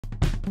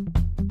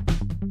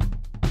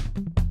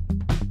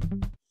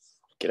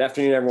Good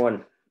afternoon,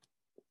 everyone.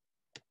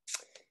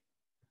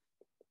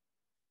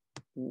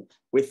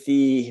 With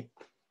the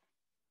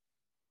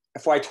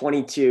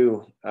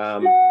FY22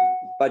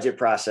 budget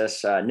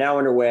process now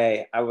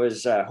underway, I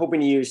was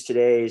hoping to use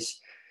today's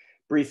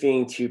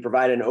briefing to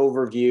provide an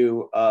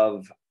overview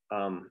of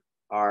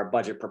our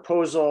budget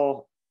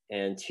proposal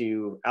and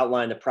to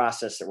outline the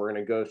process that we're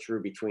going to go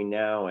through between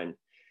now and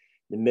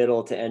the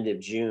middle to end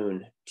of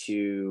June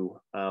to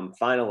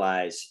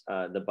finalize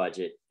the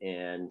budget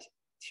and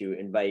to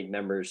invite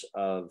members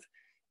of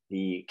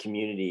the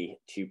community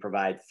to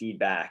provide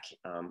feedback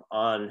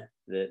on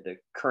the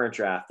current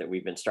draft that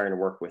we've been starting to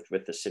work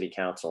with the City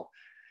Council.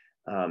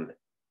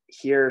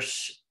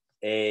 Here's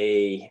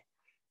a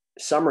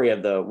summary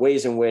of the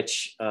ways in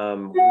which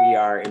we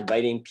are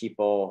inviting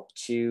people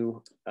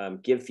to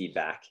give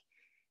feedback.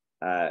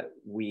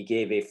 We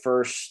gave a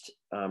first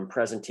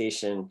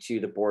presentation to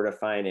the Board of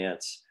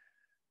Finance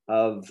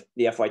of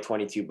the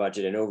FY22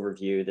 budget and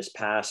overview this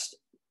past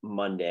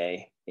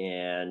Monday,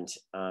 and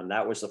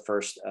that was the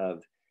first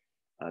of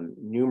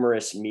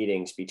numerous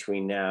meetings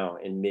between now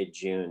and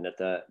mid-June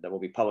that will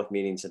be public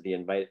meetings that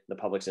the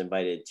public's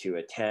invited to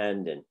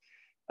attend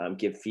and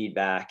give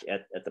feedback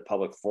at the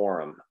public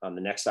forum. The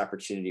next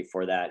opportunity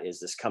for that is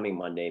this coming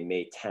Monday,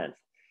 May 10th.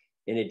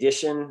 In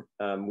addition,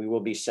 we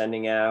will be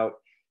sending out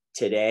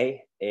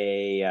today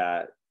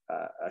a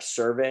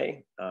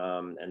survey,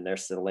 and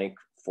there's the link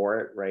for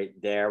it right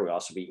there. We'll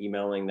also be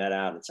emailing that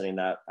out and sending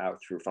that out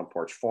through Front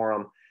Porch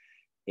Forum.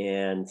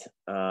 And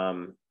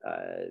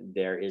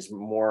there is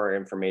more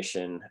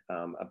information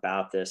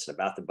about this,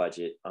 about the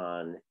budget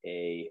on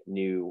a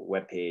new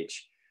webpage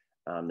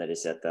that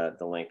is at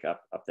the link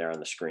up there on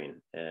the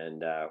screen.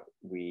 And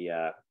we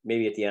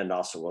maybe at the end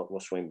also we'll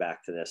swing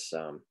back to this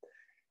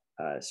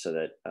so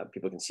that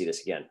people can see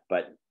this again.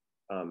 But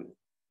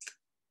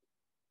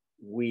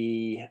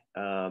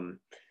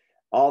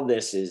all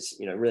this is,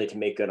 really to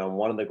make good on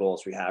one of the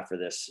goals we have for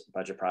this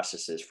budget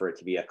process is for it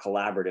to be a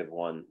collaborative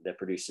one that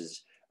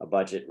produces a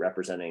budget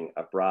representing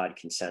a broad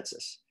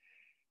consensus.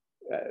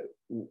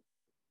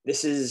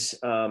 This is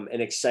an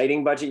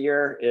exciting budget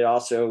year. It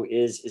also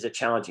is a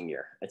challenging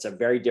year. It's a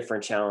very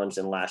different challenge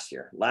than last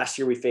year. Last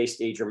year, we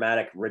faced a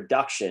dramatic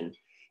reduction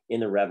in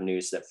the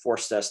revenues that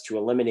forced us to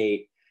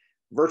eliminate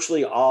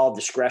virtually all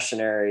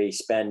discretionary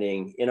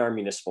spending in our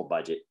municipal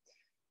budget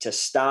to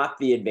stop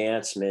the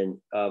advancement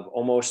of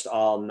almost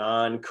all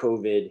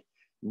non-COVID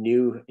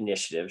new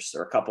initiatives.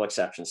 There are a couple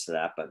exceptions to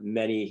that, but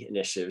many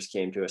initiatives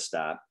came to a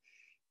stop.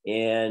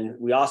 And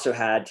we also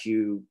had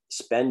to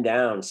spend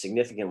down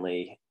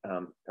significantly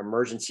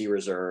emergency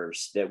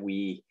reserves that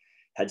we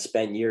had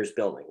spent years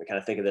building. We kind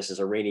of think of this as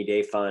a rainy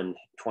day fund.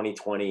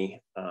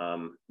 2020,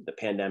 the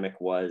pandemic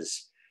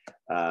was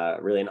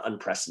really an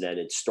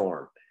unprecedented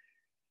storm.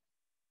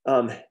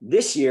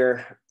 This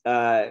year,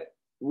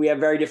 we have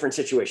a very different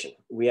situation.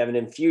 We have an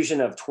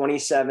infusion of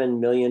 $27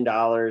 million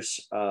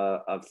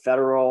of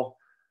federal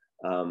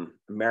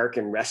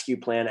American Rescue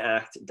Plan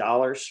Act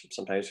dollars.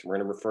 Sometimes we're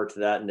going to refer to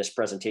that in this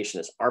presentation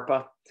as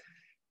ARPA.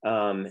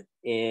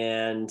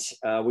 And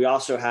we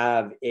also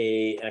have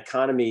an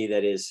economy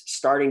that is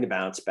starting to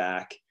bounce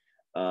back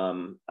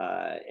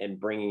and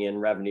bringing in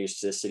revenues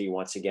to the city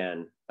once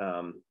again.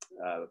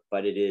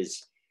 But it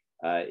is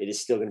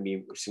still going to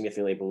be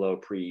significantly below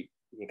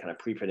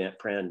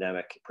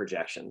pre-pandemic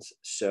projections.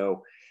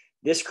 So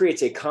this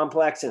creates a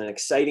complex and an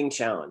exciting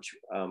challenge.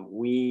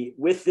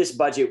 With this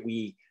budget,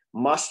 we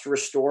must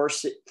restore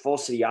full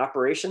city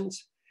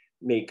operations,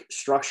 make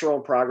structural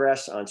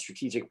progress on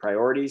strategic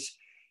priorities,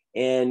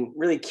 and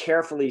really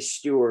carefully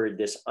steward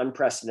this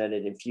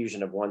unprecedented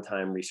infusion of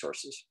one-time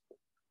resources.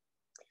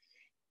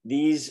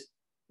 These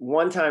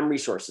one-time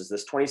resources,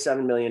 this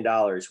 $27 million,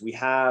 we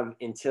have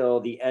until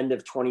the end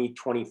of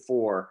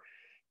 2024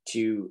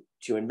 to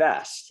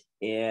invest.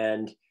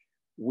 And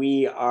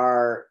we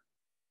are,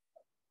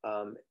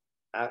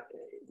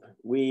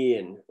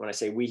 and when I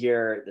say we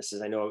here, this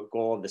is, I know, a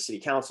goal of the city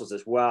councils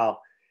as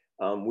well.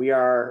 We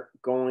are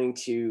going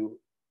to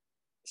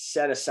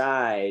set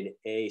aside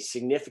a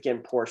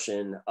significant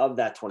portion of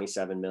that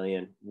 27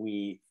 million.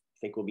 We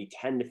think will be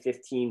 $10 to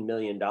 $15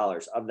 million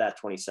of that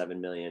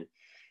 27 million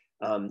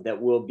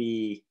that will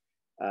be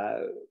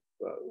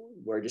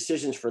where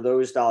decisions for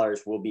those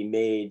dollars will be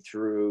made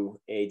through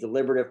a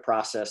deliberative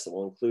process that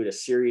will include a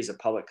series of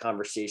public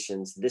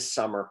conversations this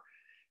summer.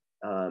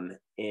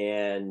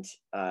 And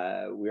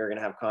we are going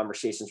to have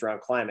conversations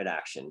around climate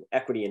action,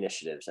 equity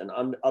initiatives, and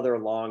other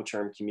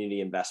long-term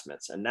community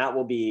investments. And that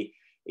will be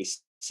a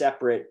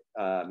separate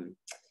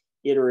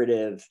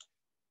iterative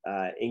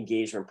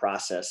engagement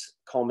process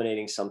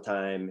culminating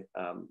sometime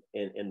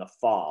in the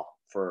fall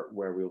for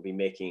where we will be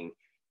making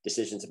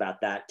decisions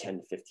about that $10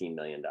 to $15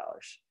 million.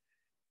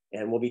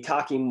 And we'll be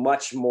talking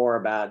much more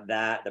about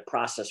that, the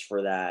process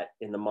for that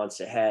in the months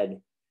ahead.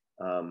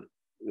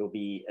 We'll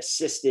be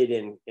assisted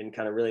in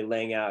kind of really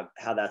laying out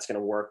how that's going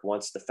to work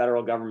once the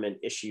federal government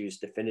issues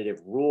definitive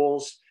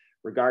rules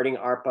regarding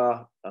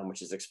ARPA,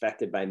 which is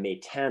expected by May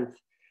 10th.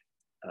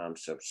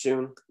 So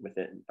soon,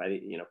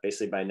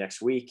 basically by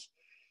next week.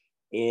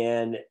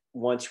 And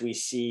once we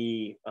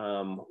see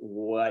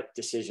what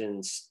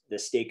decisions the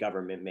state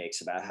government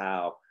makes about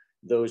how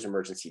those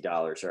emergency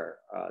dollars are,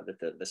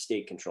 that the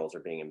state controls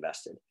are being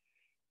invested.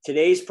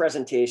 Today's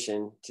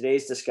presentation,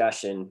 today's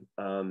discussion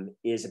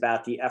is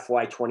about the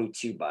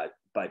FY22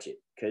 budget,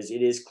 because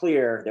it is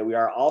clear that we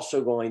are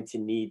also going to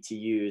need to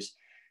use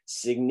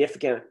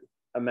significant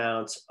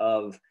amounts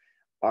of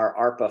our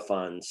ARPA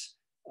funds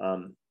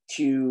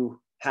to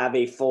have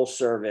a full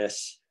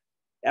service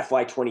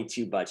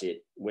FY22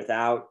 budget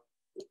without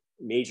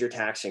major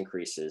tax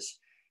increases.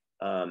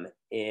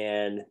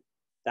 And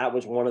that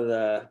was one of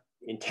the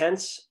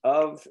intents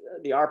of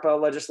the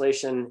ARPA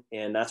legislation,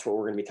 and that's what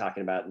we're going to be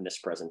talking about in this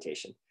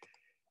presentation.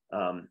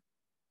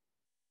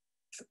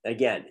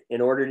 Again, in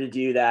order to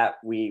do that,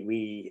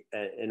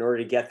 in order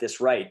to get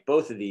this right,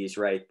 both of these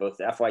right, both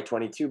the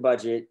FY22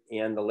 budget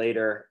and the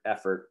later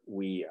effort,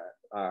 we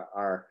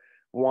are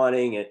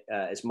wanting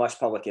as much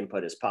public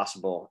input as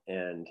possible,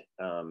 and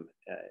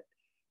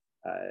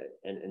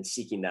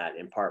seeking that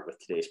in part with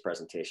today's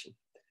presentation.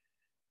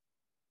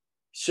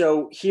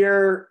 So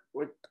here,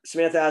 what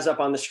Samantha has up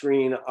on the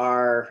screen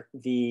are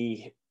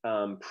the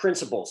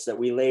principles that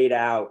we laid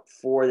out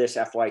for this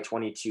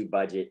FY22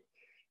 budget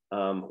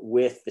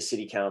with the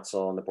City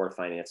Council and the Board of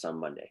Finance on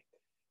Monday.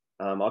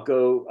 I'll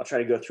try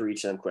to go through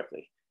each of them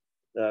quickly.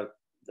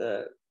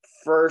 The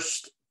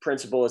first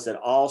principle is that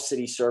all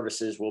city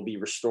services will be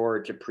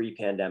restored to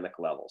pre-pandemic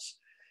levels.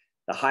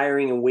 The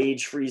hiring and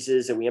wage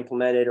freezes that we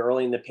implemented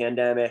early in the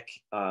pandemic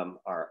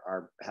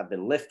have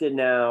been lifted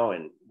now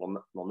and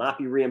will not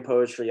be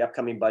reimposed for the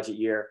upcoming budget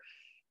year.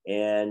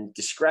 And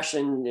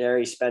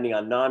discretionary spending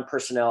on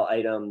non-personnel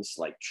items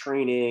like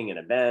training and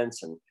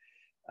events and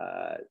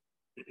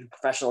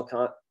professional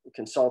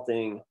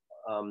consulting,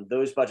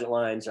 those budget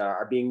lines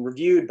are being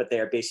reviewed, but they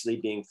are basically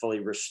being fully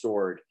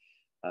restored.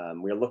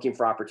 We are looking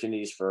for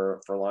opportunities for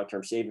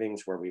long-term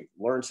savings where we've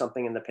learned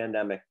something in the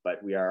pandemic,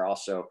 but we are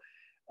also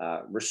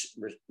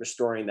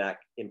restoring that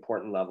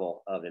important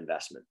level of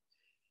investment.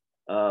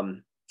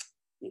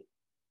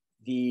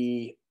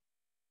 The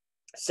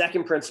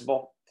second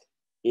principle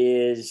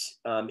is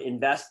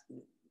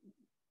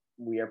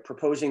we are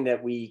proposing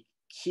that we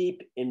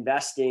keep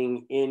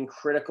investing in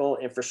critical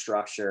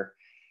infrastructure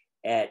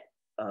at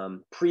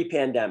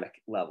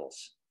pre-pandemic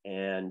levels,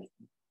 and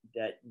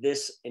that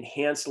this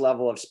enhanced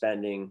level of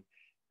spending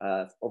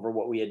over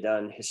what we had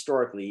done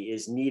historically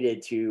is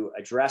needed to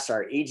address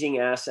our aging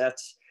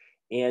assets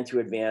and to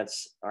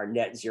advance our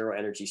net zero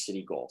energy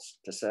city goals.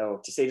 So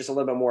to say just a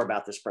little bit more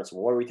about this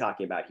principle, what are we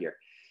talking about here?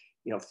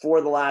 For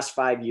the last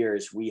 5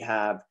 years, we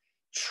have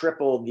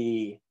tripled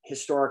the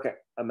historic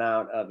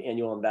amount of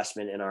annual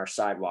investment in our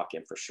sidewalk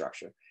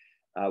infrastructure.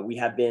 We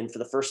have been, for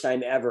the first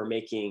time ever,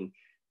 making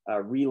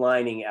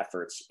relining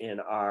efforts in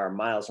our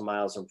miles and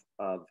miles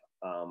of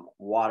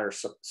water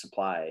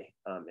supply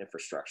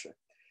infrastructure.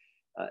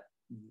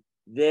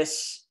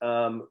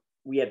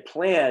 We had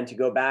planned to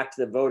go back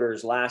to the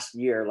voters last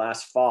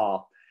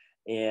fall,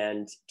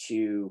 and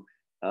to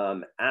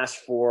ask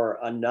for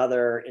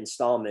another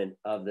installment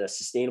of the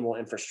sustainable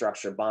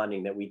infrastructure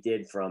bonding that we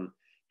did from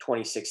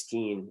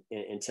 2016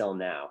 until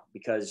now,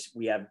 because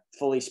we have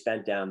fully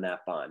spent down that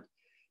bond.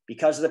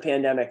 Because of the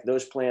pandemic,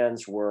 those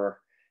plans were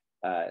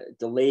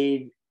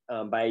delayed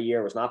by a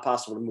year. It was not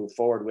possible to move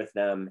forward with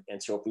them.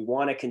 And so if we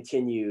want to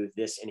continue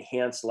this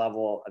enhanced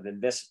level of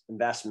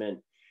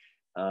investment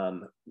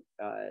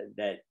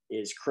that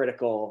is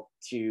critical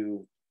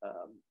to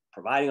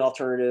providing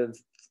alternative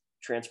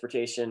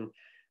transportation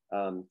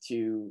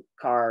to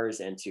cars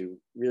and to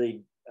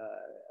really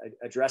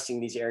addressing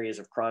these areas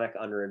of chronic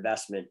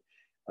underinvestment,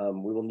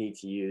 we will need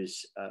to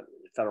use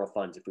federal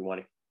funds if we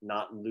want to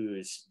not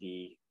lose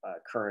the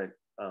current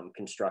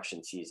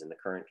construction season, the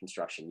current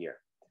construction year.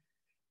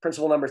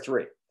 Principle number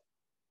 3,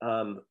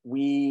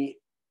 we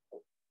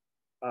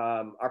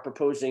are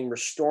proposing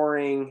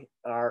restoring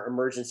our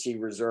emergency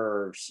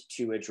reserves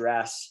to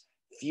address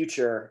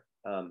future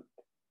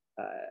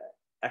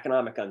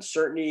economic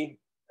uncertainty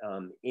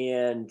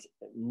and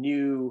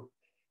new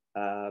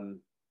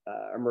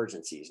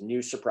emergencies,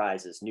 new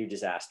surprises, new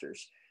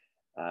disasters.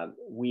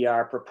 We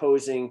are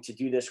proposing to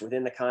do this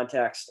within the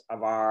context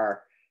of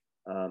our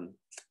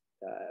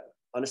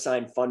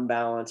unassigned fund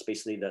balance,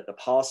 basically the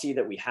policy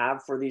that we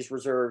have for these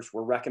reserves.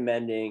 We're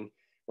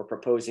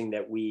proposing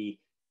that we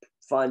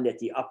fund at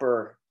the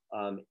upper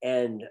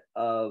end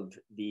of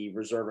the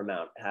reserve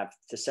amount, have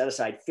to set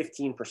aside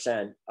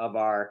 15% of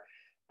our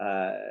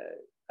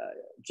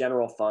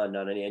general fund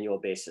on an annual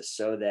basis,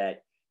 so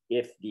that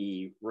if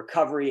the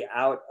recovery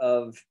out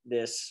of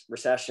this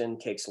recession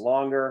takes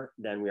longer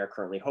than we are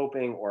currently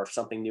hoping, or if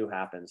something new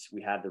happens,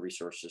 we have the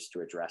resources to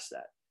address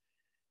that.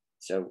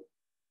 So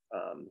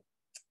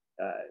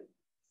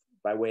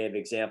by way of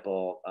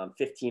example,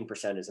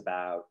 15% is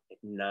about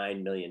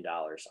 $9 million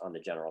on the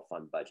general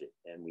fund budget.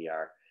 And we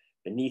are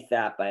beneath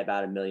that by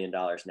about $1 million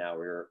now.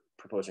 We're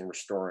proposing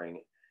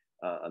restoring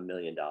 $1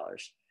 million.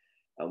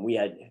 We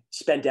had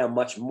spent down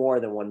much more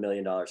than $1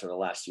 million over the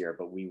last year,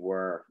 but we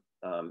were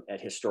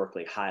at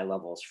historically high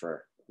levels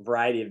for a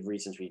variety of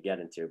reasons we get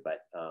into, but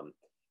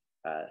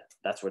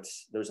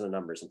those are the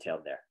numbers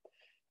entailed there.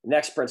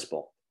 Next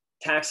principle,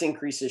 tax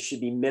increases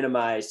should be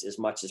minimized as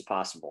much as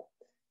possible.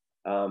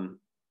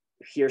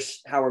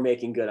 Here's how we're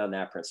making good on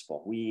that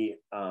principle. We,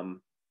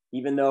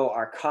 even though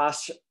our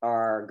costs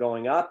are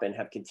going up and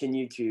have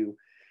continued to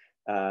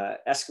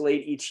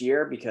escalate each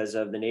year because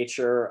of the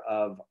nature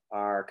of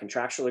our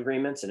contractual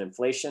agreements and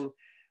inflation,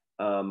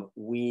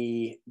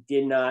 we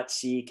did not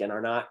seek and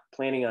are not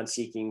planning on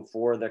seeking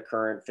for the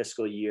current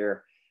fiscal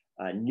year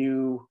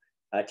new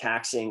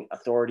taxing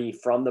authority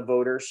from the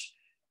voters.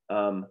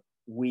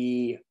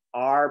 We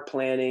are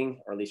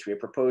planning, or at least we have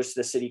proposed to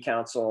the City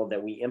Council,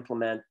 that we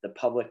implement the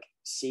public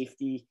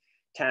safety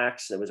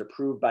tax that was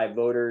approved by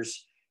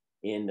voters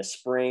in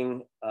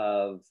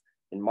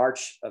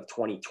March of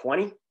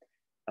 2020,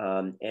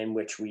 and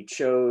which we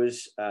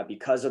chose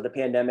because of the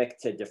pandemic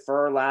to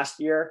defer last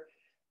year.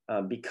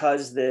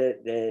 Because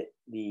the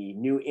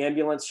new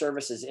ambulance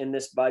service is in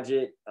this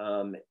budget,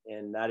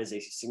 and that is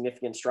a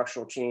significant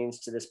structural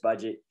change to this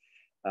budget,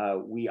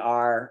 we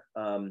are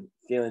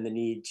feeling the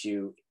need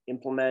to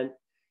implement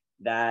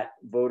that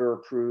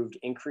voter-approved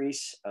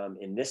increase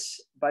in this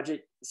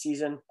budget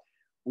season.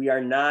 We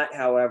are not,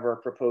 however,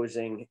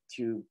 proposing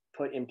to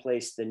put in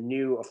place the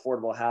new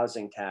affordable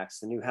housing tax,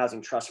 the new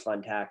housing trust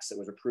fund tax that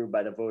was approved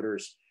by the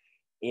voters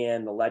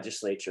and the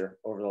legislature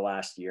over the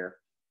last year.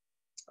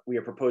 We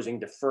are proposing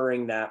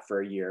deferring that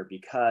for a year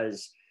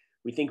because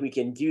we think we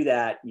can do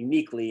that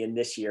uniquely in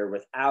this year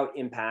without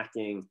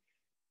impacting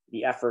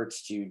the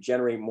efforts to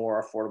generate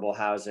more affordable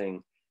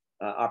housing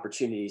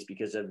opportunities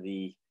because of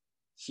the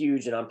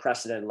huge and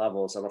unprecedented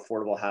levels of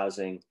affordable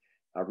housing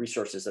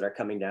resources that are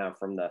coming down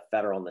from the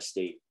federal and the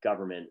state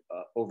government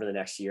over the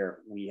next year.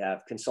 We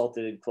have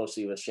consulted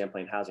closely with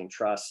Champlain Housing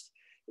Trust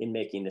in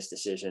making this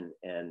decision,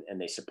 and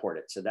they support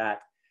it. So that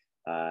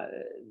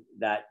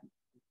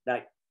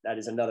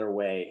is another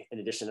way, in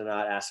addition to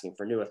not asking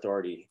for new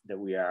authority, that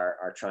we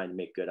are trying to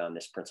make good on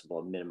this principle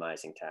of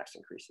minimizing tax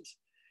increases.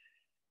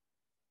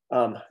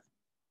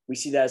 We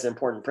see that as an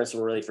important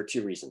principle really for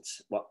two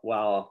reasons.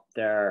 While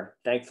there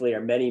thankfully are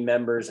many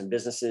members and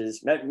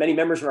businesses, many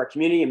members of our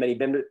community and many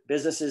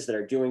businesses that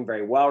are doing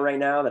very well right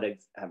now, that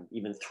have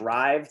even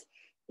thrived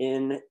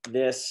in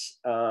this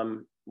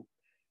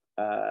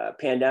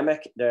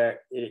pandemic,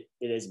 it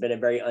has been a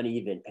very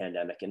uneven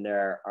pandemic, and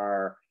there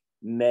are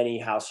many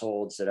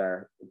households that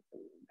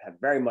have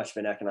very much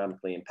been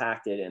economically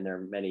impacted, and there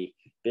are many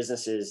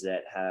businesses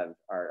that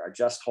are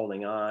just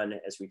holding on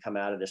as we come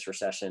out of this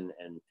recession,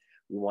 and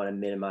we want to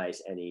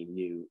minimize any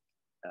new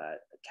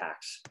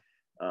tax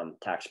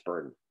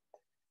burden.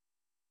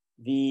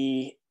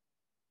 The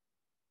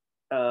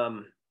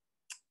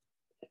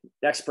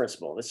next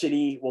principle, the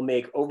city will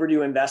make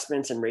overdue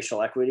investments in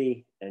racial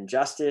equity and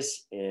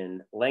justice,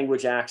 in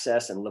language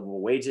access and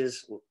livable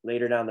wages.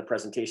 Later down the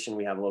presentation,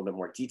 we have a little bit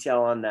more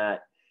detail on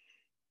that.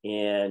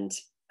 And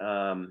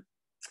the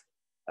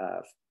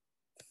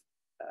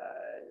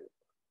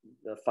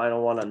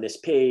final one on this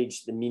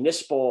page, the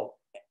municipal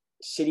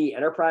city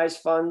enterprise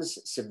funds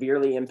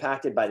severely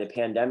impacted by the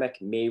pandemic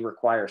may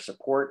require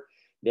support.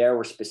 There,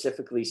 we're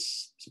specifically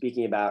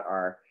speaking about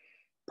our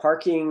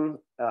parking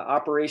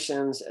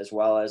operations, as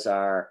well as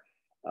our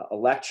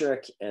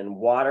electric and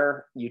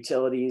water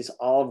utilities,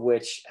 all of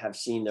which have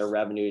seen their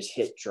revenues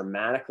hit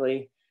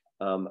dramatically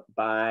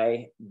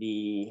by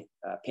the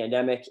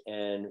pandemic,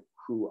 and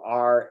who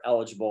are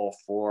eligible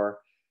for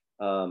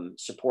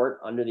support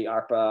under the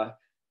ARPA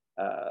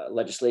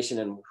legislation,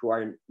 and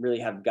who really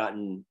have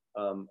gotten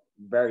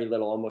very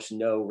little, almost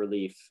no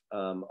relief.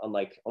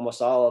 Unlike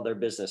almost all other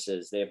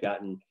businesses, they have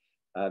gotten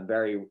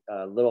very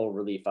little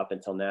relief up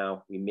until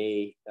now. We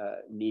may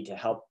need to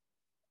help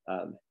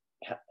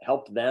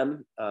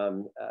them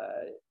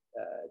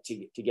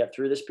to get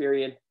through this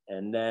period.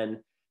 And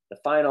then the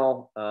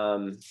final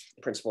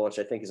principle, which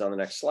I think is on the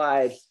next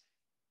slide,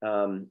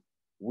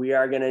 we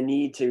are going to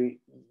need to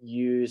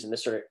use, and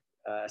this sort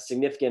of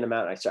significant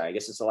amount, I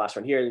guess it's the last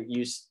one here,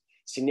 use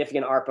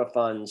significant ARPA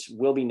funds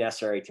will be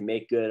necessary to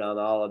make good on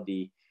all of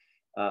the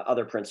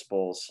other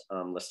principles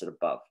listed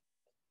above.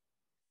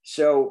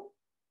 So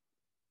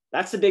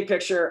that's the big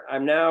picture.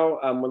 I'm now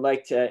would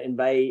like to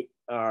invite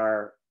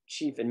our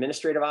Chief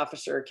Administrative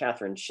Officer,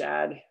 Catherine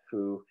Shad,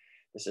 who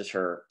this is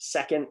her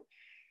second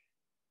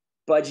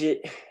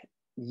budget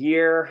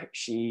year.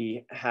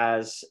 She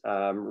has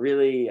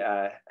really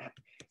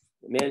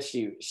managed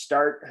to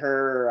start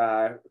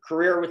her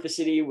career with the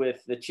city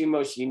with the two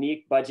most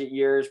unique budget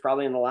years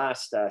probably in the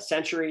last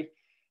century,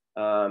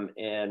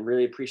 and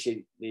really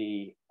appreciate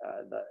the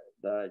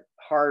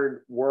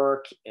hard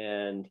work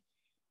and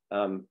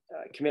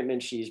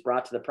commitment she's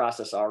brought to the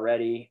process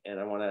already. And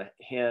I want to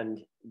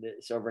hand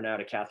this over now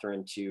to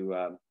Catherine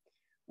to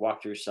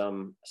walk through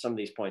some of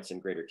these points in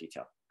greater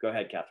detail. Go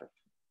ahead, Catherine.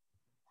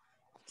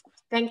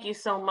 Thank you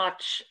so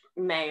much,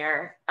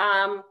 Mayor.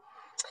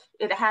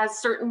 It has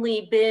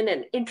certainly been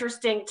an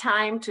interesting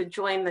time to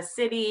join the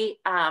city,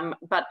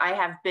 but I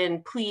have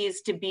been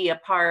pleased to be a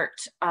part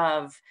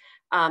of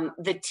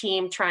the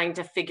team trying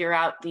to figure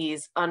out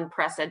these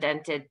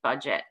unprecedented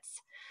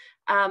budgets.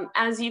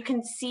 As you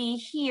can see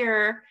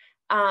here,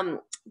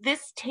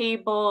 this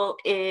table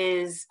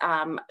is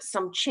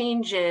some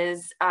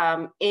changes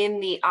in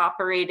the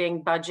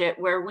operating budget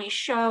where we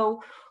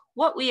show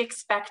what we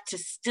expect to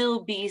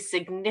still be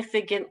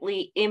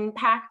significantly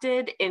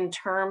impacted in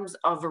terms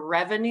of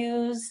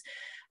revenues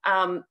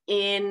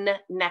in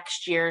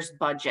next year's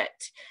budget.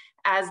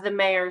 As the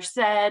mayor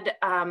said,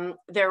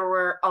 there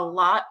were a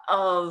lot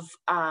of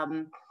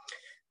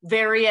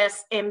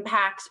various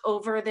impacts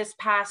over this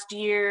past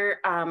year.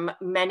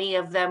 Many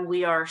of them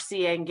we are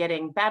seeing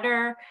getting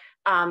better.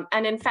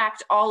 And in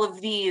fact, all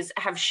of these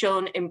have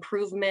shown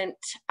improvement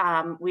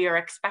we are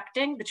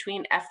expecting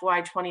between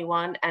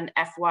FY21 and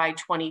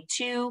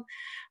FY22,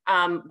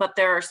 but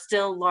there are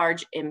still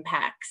large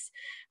impacts.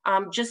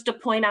 Just to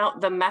point out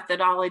the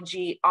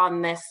methodology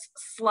on this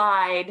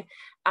slide,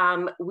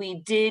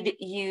 we did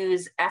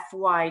use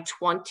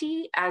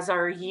FY20 as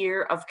our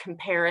year of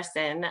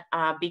comparison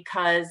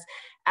because,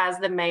 as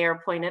the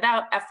mayor pointed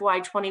out,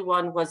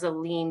 FY21 was a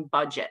lean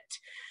budget.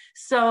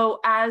 So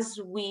as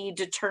we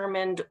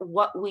determined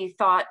what we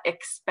thought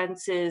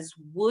expenses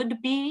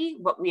would be,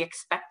 what we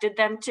expected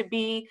them to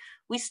be,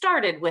 we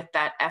started with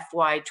that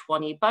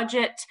FY20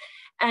 budget,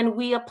 and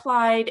we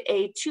applied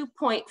a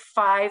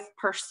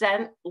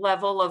 2.5%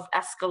 level of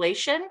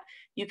escalation.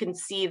 You can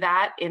see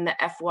that in the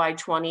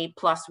FY20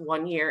 plus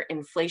 1 year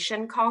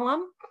inflation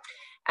column.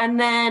 And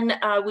then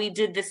we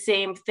did the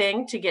same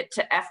thing to get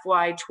to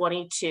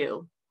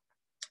FY22.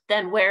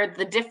 Then where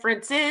the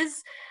difference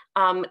is,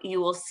 you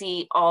will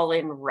see all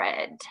in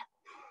red.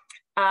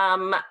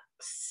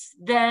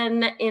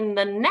 Then in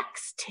the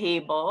next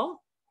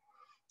table,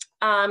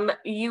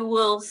 you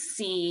will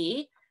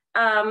see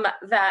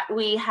that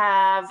we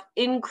have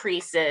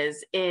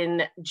increases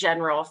in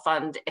general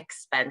fund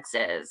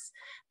expenses.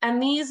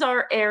 And these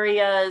are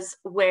areas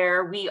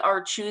where we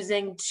are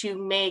choosing to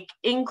make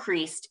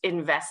increased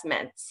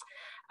investments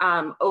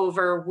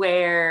over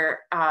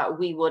where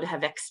we would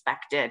have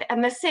expected.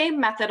 And the same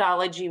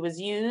methodology was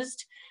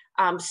used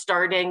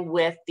starting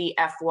with the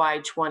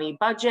FY20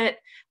 budget,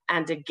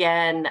 and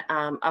again,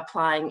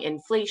 applying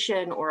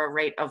inflation or a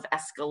rate of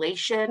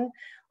escalation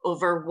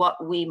over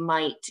what we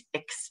might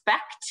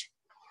expect.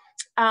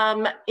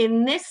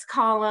 In this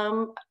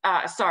column,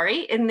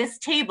 in this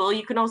table,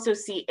 you can also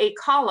see a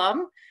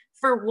column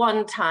for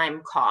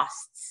one-time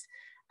costs.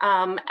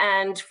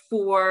 And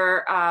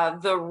for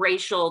the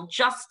Racial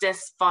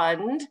Justice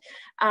Fund,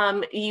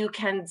 you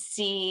can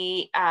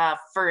see,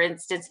 for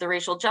instance, the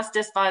Racial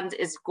Justice Fund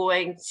is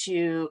going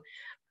to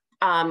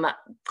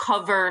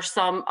cover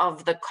some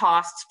of the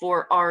costs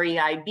for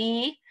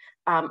REIB,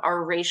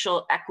 our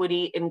Racial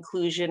Equity,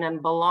 Inclusion,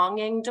 and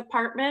Belonging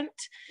Department.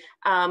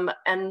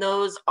 And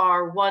those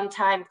are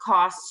one-time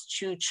costs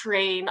to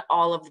train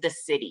all of the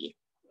city.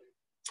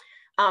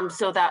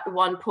 So that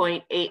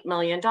 $1.8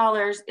 million,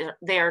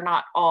 they are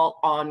not all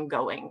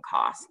ongoing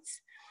costs.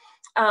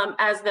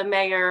 As the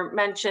mayor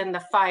mentioned,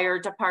 the fire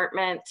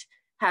department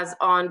has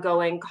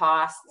ongoing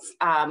costs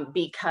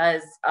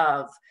because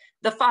of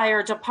the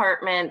fire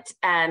department,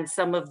 and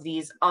some of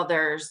these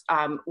others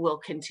we'll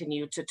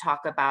continue to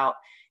talk about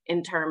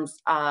in terms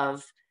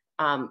of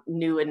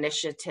new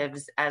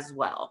initiatives as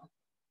well.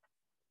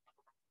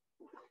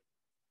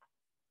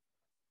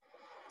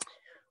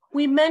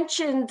 We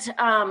mentioned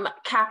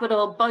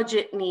capital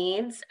budget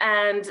needs,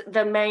 and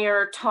the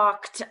mayor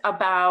talked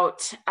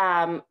about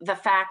the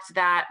fact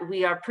that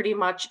we are pretty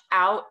much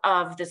out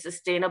of the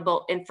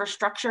sustainable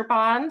infrastructure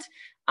bond.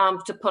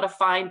 To put a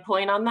fine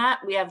point on that,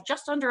 we have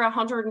just under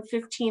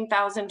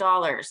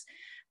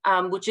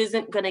 $115,000, which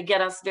isn't going to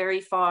get us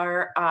very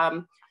far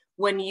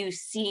when you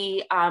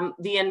see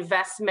the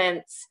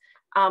investments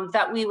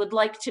that we would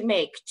like to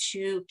make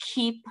to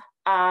keep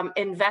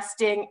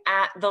investing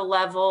at the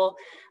level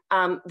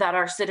that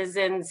our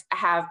citizens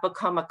have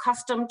become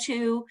accustomed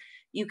to.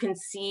 You can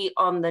see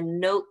on the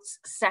notes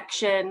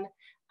section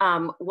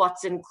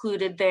what's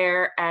included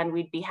there, and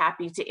we'd be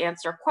happy to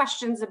answer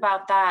questions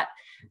about that.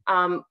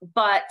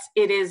 But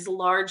it is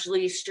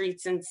largely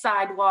streets and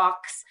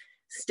sidewalks,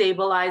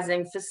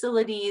 stabilizing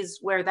facilities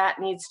where that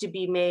needs to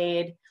be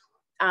made,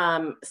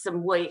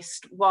 some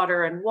waste,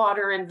 water and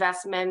water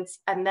investments,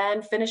 and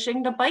then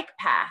finishing the bike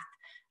path,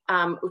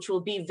 which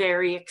will be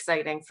very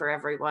exciting for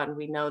everyone.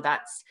 We know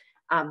that's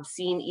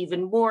seen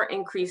even more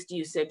increased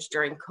usage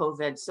during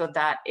COVID, so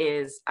that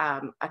is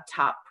a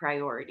top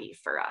priority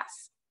for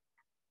us.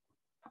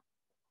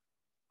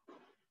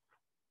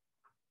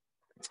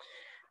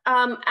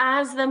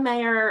 As the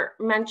mayor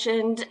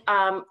mentioned,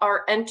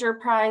 our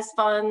enterprise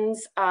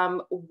funds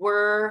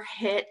were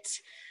hit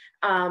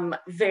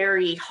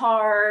very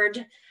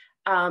hard.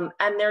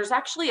 And there's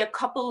actually a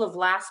couple of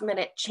last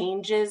minute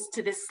changes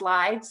to this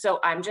slide. So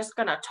I'm just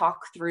gonna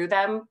talk through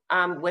them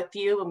with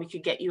you, and we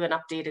could get you an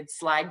updated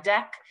slide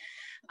deck.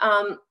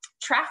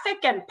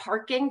 Traffic and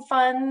parking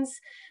funds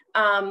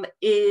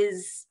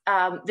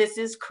this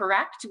is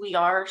correct. We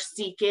are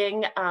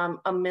seeking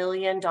 $1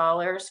 million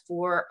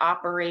for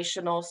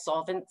operational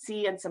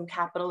solvency and some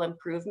capital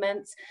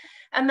improvements.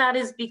 And that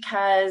is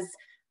because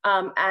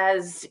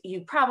As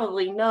you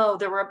probably know,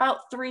 there were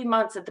about 3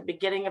 months at the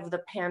beginning of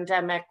the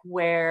pandemic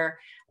where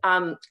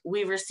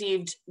we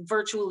received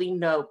virtually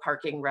no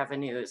parking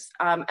revenues.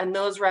 And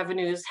those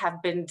revenues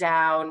have been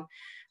down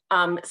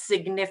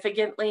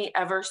significantly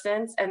ever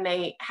since, and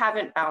they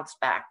haven't bounced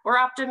back. We're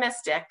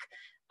optimistic,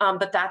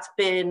 but that's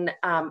been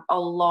a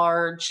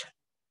large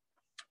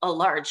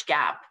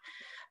gap.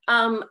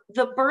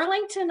 The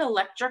Burlington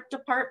Electric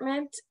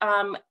Department,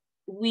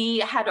 we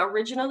had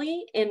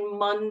originally in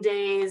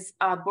Monday's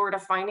Board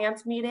of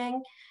Finance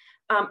meeting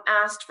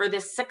asked for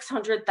this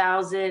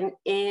 $600,000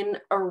 in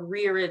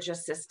arrearage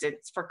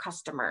assistance for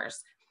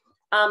customers.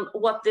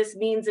 What this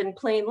means in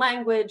plain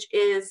language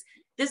is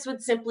this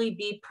would simply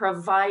be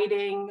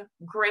providing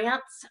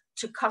grants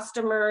to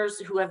customers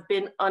who have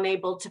been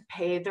unable to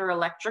pay their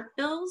electric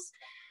bills,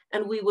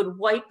 and we would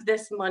wipe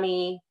this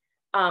money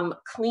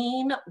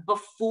clean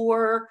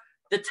before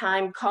the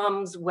time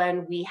comes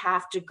when we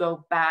have to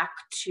go back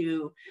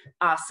to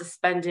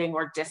suspending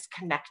or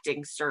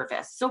disconnecting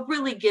service. So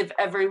really give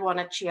everyone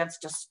a chance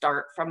to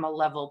start from a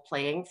level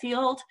playing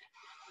field.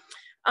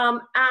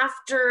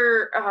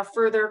 After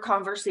further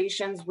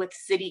conversations with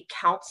City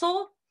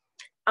Council,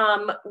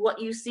 what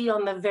you see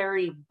on the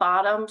very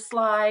bottom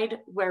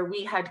slide where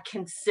we had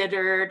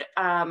considered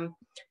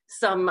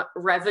some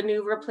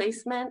revenue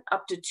replacement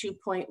up to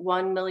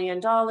 $2.1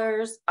 million.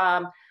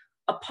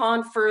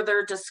 Upon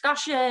further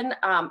discussion,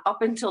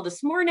 up until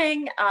this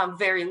morning,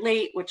 very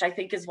late, which I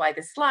think is why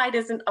this slide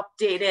isn't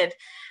updated,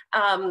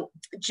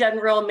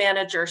 General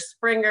Manager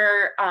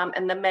Springer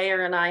and the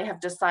mayor and I have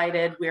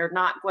decided we're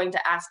not going to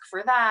ask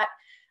for that,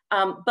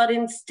 but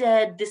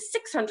instead the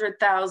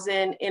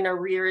 $600,000 in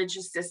arrearage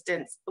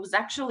assistance was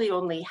actually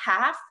only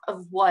half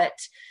of what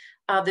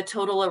the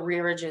total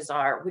arrearages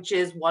are, which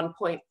is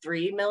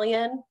 1.3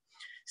 million.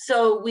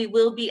 So we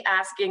will be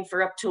asking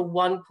for up to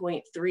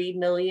 1.3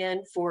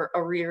 million for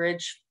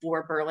arrearage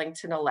for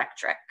Burlington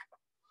Electric.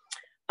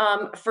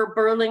 For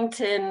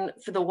Burlington,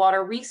 for the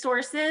water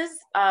resources,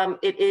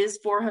 it is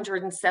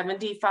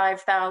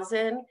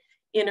 475,000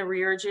 in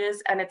arrearages,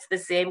 and it's the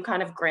same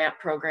kind of grant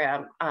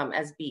program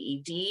as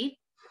BED.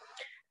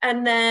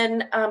 And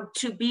then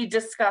to be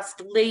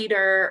discussed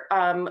later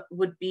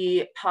would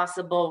be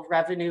possible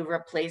revenue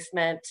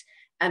replacement,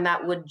 and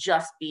that would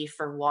just be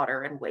for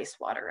water and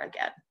wastewater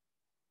again.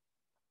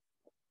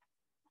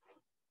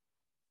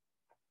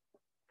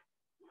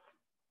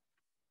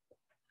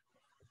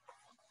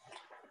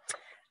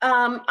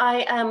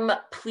 I am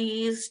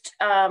pleased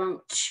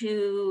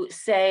to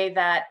say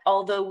that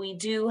although we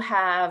do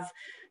have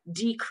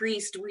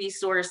decreased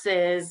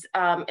resources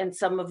in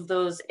some of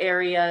those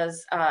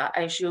areas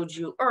I showed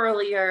you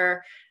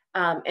earlier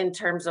in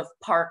terms of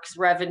parks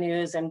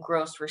revenues and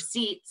gross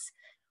receipts,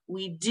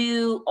 we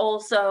do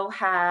also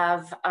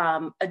have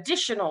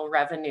additional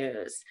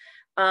revenues.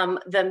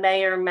 The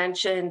mayor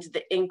mentioned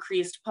the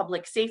increased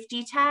public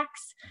safety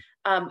tax.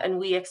 And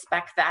we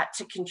expect that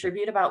to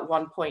contribute about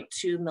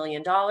 $1.2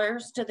 million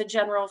to the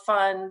general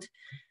fund.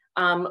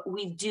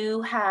 We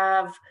do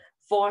have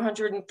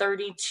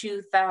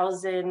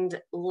 $432,000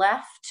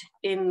 left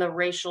in the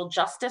racial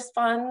justice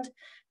fund.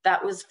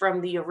 That was from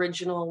the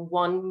original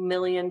 $1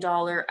 million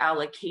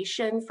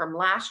allocation from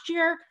last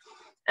year.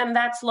 And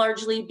that's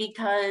largely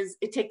because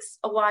it takes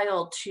a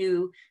while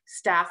to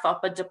staff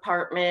up a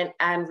department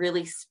and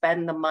really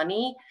spend the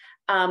money.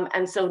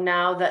 And so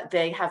now that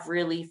they have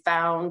really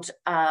found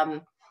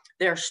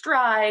their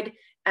stride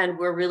and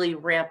we're really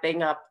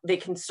ramping up, they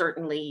can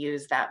certainly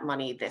use that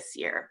money this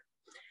year.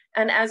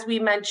 And as we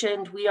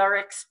mentioned, we are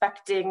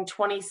expecting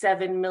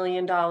 $27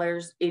 million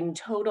in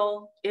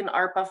total in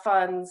ARPA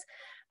funds.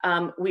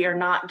 We are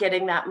not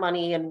getting that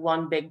money in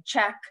one big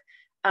check,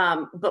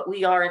 but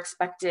we are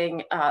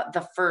expecting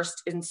the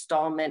first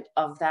installment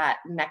of that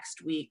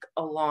next week,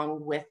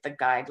 along with the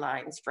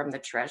guidelines from the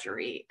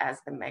Treasury, as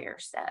the mayor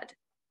said.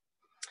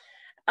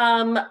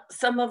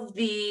 Some of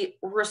the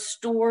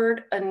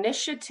restored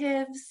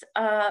initiatives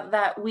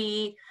that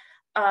we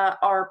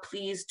are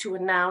pleased to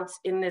announce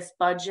in this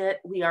budget.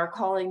 We are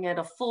calling it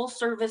a full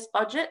service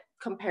budget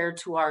compared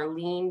to our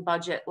lean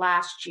budget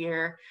last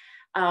year.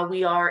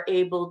 We are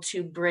able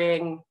to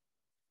bring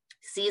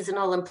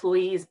seasonal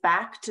employees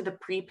back to the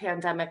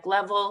pre-pandemic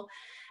level,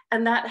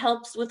 and that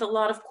helps with a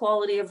lot of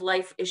quality of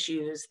life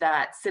issues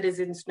that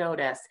citizens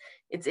notice.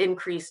 It's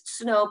increased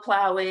snow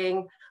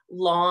plowing,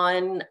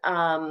 lawn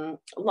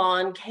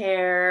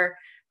care,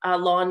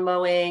 lawn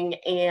mowing,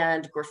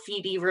 and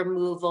graffiti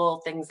removal,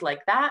 things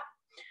like that.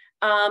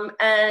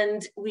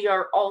 And we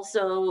are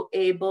also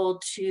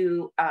able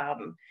to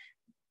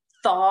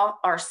thaw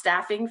our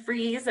staffing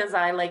freeze, as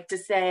I like to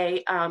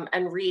say, and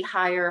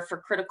rehire for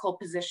critical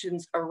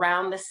positions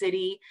around the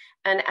city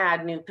and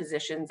add new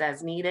positions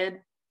as needed.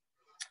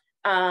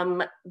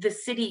 The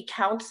City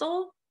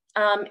Council,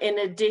 in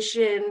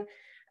addition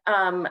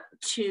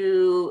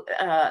to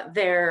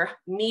their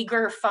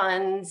meager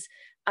funds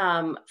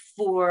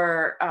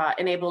for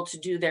unable to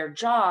do their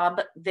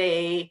job,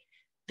 they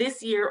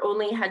this year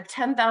only had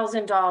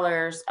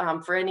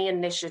 $10,000 for any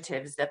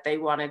initiatives that they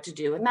wanted to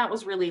do, and that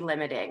was really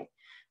limiting.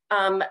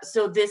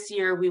 So this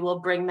year we will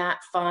bring that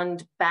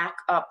fund back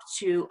up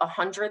to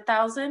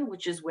 100,000,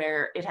 which is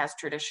where it has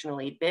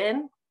traditionally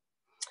been.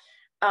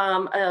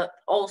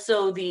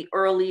 Also the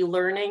early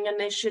learning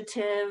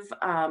initiative,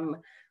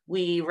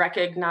 we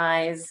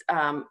recognize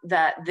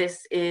that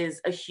this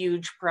is a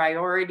huge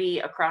priority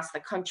across the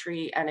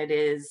country, and it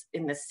is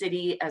in the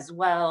city as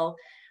well.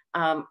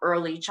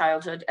 Early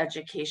childhood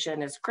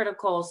education is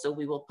critical, so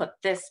we will put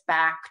this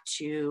back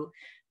to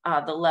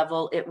the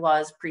level it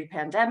was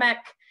pre-pandemic.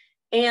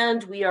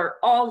 And we are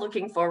all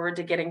looking forward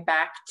to getting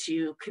back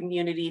to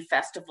community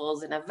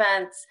festivals and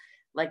events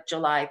like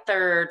July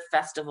 3rd,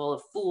 Festival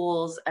of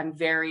Fools, and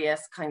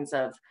various kinds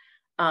of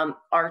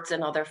arts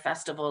and other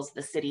festivals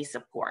the city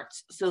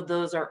supports. So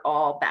those are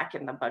all back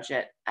in the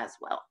budget as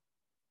well.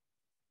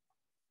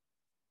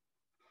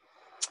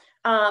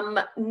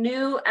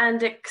 New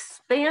and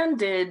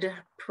expanded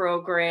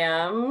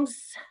programs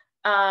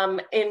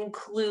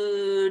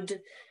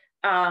include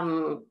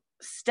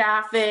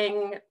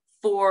staffing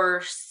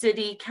for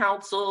city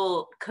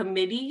council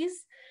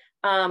committees.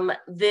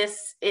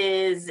 This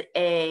is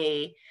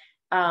a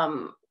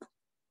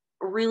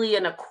really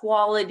an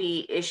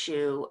equality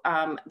issue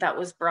that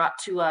was brought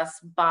to us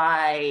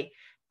by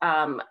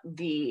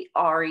the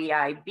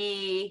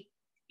REIB.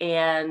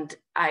 And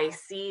I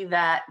see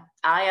that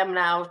I am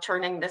now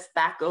turning this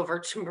back over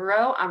to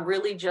Moreau. I'm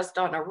really just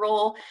on a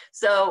roll.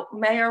 So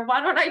Mayor, why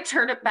don't I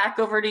turn it back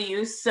over to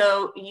you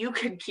so you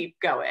can keep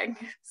going?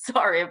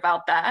 Sorry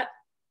about that.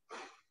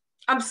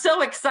 I'm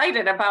so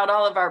excited about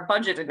all of our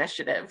budget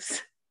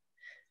initiatives.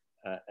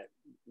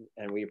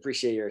 And we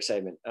appreciate your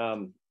excitement.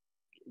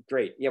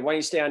 Great. Yeah, why don't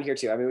you stay on here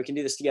too? I mean, we can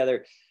do this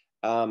together.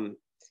 Touching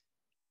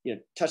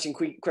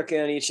quickly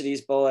on each of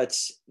these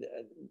bullets.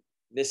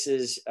 This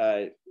is,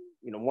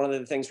 one of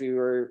the things we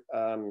were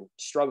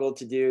struggled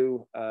to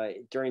do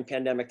during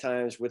pandemic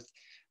times with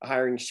a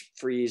hiring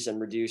freeze and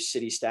reduced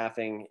city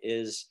staffing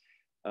is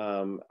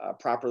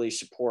properly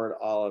support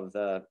all of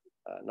the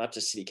not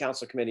just city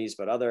council committees,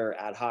 but other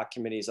ad hoc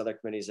committees, other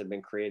committees have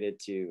been created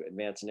to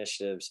advance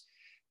initiatives.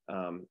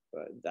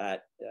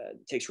 That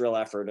takes real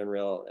effort and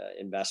real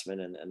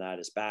investment, and that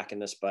is back in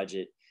this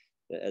budget.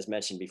 As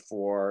mentioned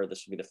before,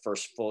 this will be the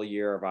first full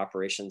year of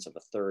operations of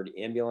a third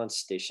ambulance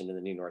stationed in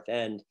the new North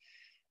End.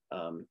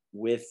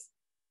 With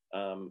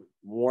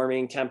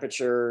warming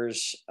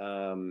temperatures,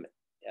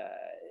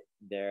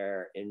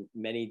 there in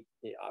many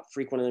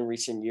frequent in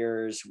recent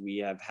years, we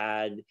have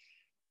had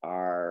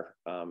our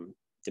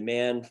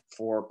demand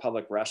for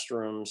public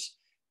restrooms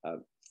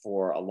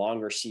for a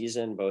longer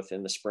season, both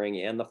in the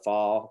spring and the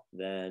fall,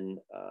 than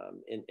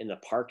in the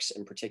parks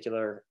in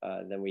particular,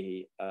 than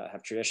we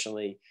have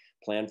traditionally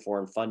planned for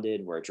and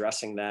funded. We're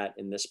addressing that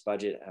in this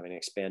budget, having an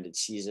expanded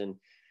season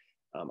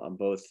on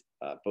both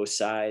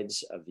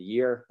sides of the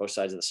year, both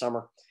sides of the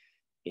summer.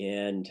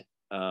 And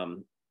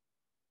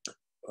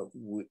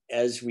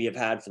as we have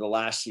had for the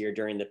last year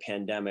during the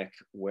pandemic,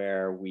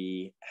 where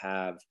we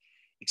have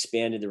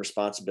expanded the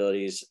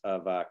responsibilities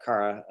of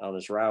Kara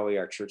El-Nizraoui,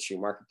 our Church Street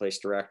Marketplace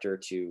Director,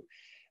 to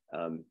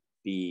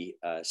be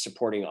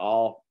supporting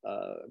all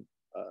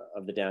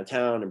of the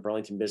downtown and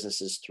Burlington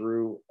businesses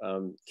through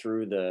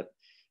the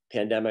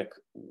pandemic.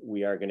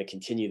 We are going to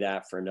continue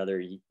that for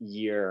another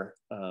year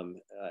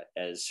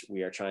as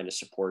we are trying to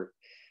support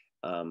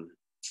our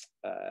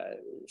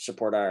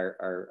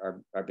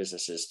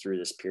businesses through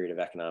this period of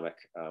economic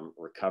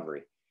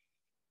recovery.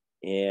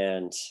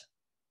 And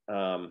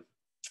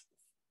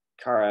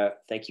Kara,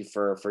 thank you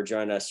for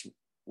joining us.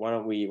 Why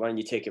don't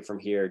you take it from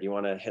here? Do you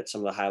want to hit some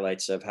of the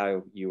highlights of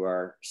how you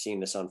are seeing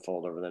this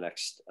unfold over the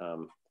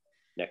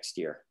next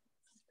year?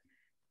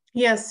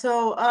 Yeah,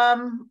 so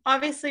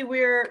obviously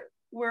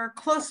we're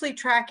closely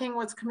tracking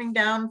what's coming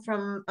down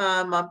from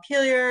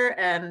Montpelier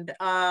and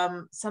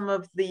some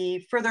of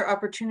the further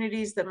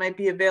opportunities that might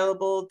be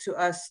available to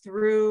us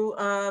through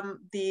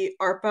the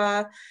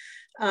ARPA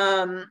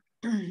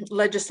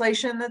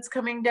legislation that's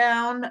coming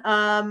down.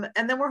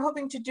 And then we're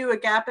hoping to do a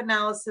gap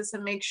analysis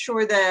and make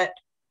sure that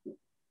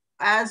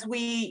as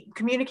we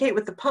communicate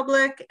with the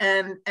public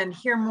and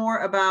hear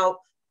more about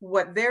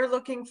what they're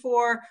looking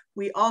for,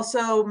 we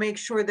also make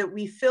sure that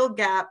we fill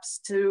gaps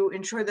to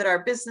ensure that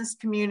our business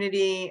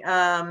community,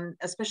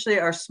 especially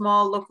our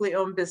small locally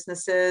owned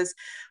businesses,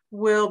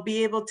 will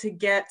be able to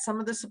get some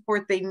of the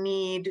support they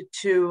need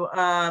to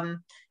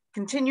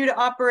continue to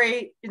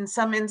operate. In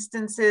some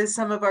instances,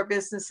 some of our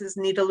businesses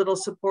need a little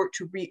support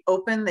to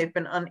reopen. They've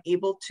been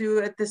unable to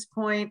at this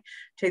point.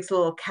 It takes a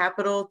little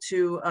capital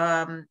to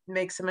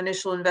make some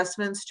initial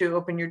investments to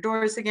open your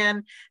doors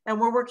again.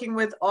 And we're working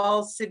with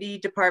all city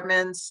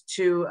departments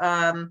to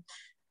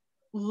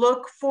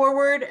look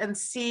forward and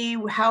see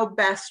how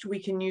best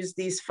we can use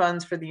these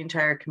funds for the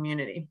entire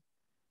community.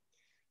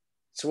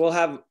 So we'll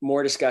have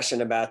more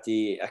discussion about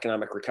the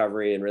economic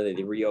recovery and really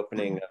the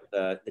reopening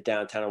of the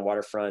downtown and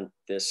waterfront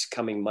this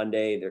coming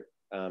Monday.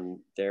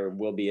 There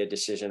will be a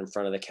decision in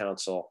front of the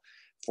council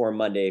for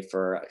Monday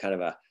for kind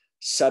of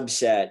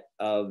subset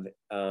of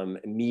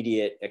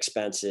immediate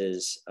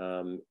expenses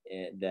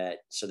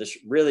so this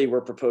really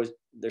we're proposed,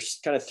 there's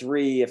kind of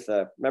three, if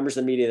the members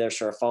of the media, they're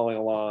sort of following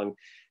along,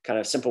 kind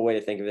of simple way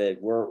to think of it,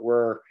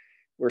 we're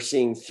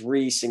seeing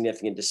three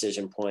significant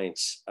decision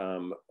points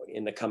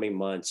in the coming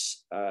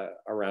months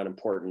around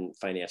important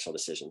financial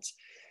decisions.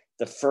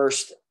 The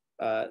first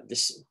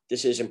this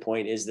decision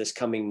point is this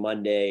coming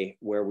Monday,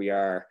 where we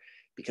are,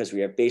 because we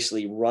have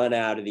basically run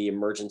out of the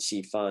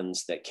emergency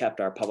funds that kept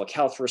our public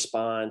health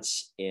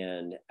response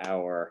and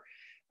our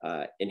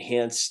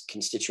enhanced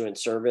constituent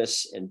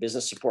service and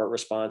business support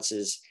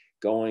responses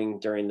going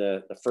during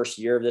the first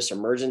year of this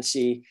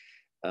emergency.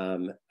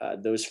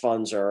 Those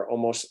funds are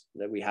almost,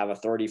 that we have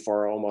authority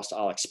for, are almost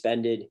all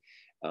expended.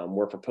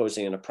 We're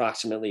proposing an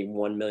approximately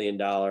 $1 million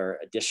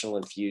additional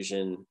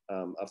infusion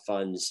of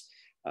funds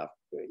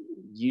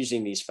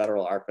using these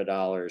federal ARPA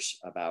dollars,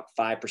 about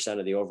 5%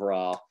 of the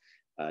overall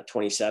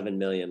 27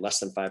 million, less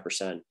than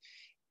 5%.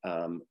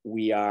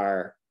 We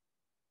are,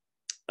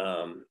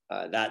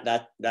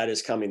 that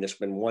is coming. There's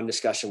been one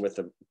discussion with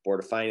the Board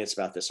of Finance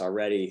about this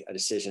already. A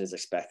decision is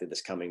expected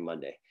this coming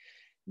Monday.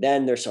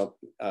 Then there's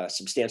a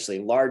substantially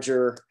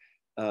larger,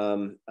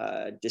 then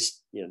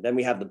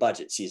we have the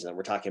budget season that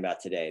we're talking about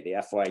today, the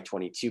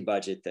FY22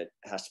 budget that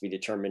has to be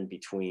determined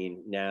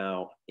between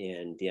now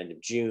and the end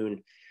of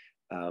June,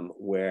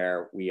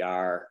 where we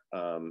are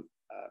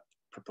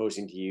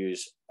proposing to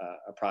use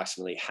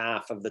approximately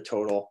half of the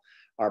total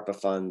ARPA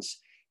funds.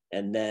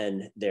 And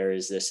then there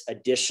is this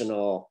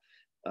additional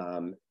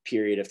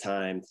period of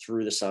time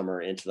through the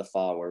summer into the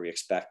fall where we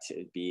expect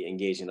to be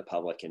engaging the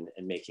public and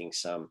making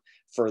some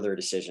further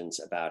decisions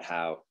about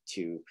how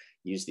to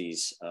use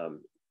these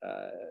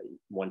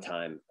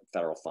one-time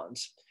federal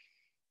funds.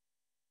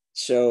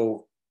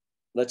 So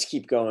let's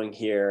keep going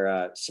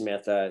here.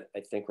 Samantha, I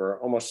think we're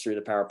almost through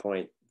the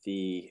PowerPoint.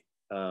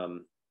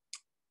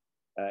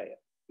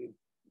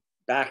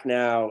 Back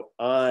now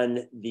on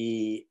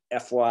the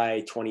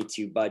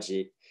FY22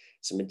 budget,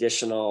 some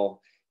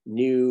additional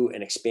new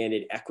and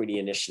expanded equity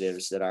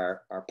initiatives that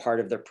are part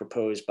of the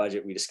proposed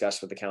budget we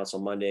discussed with the council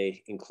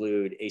Monday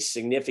include a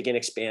significant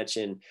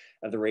expansion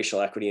of the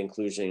Racial Equity,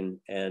 Inclusion,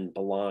 and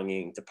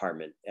Belonging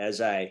Department. As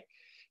I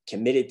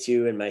committed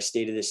to in my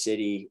State of the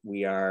City,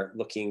 we are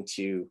looking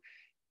to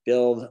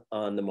build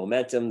on the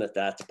momentum that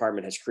that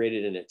department has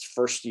created in its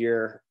first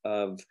year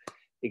of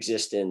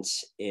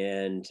existence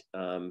and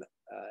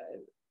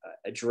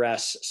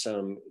address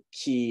some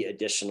key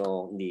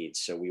additional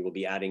needs. So we will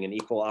be adding an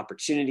equal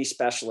opportunity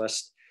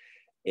specialist,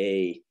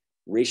 a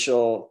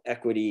racial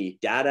equity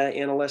data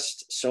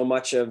analyst. So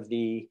much of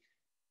the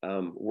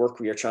work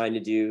we are trying to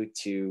do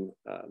to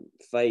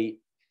fight,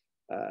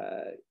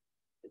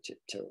 to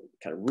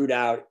kind of root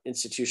out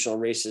institutional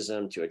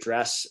racism, to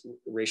address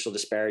racial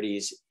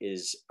disparities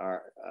is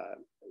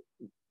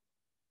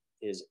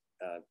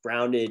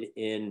grounded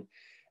in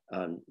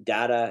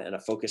data and a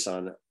focus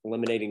on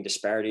eliminating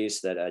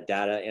disparities. That a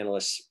data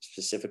analyst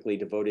specifically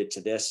devoted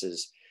to this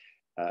is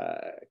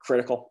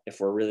critical if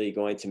we're really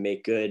going to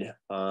make good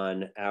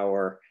on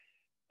our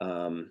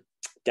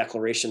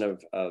declaration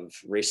of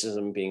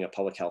racism being a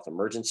public health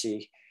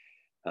emergency.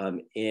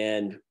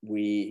 And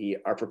we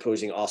are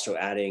proposing also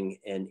adding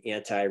an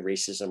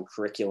anti-racism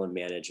curriculum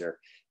manager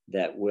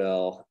that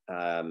will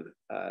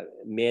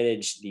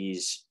manage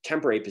these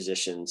temporary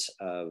positions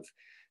of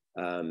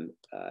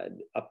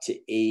up to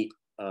 8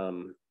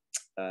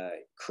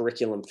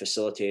 curriculum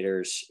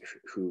facilitators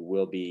who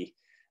will be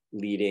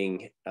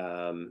leading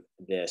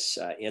this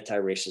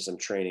anti-racism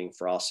training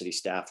for all city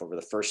staff over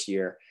the first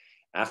year.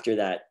 After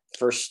that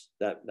first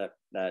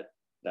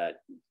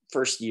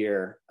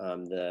year,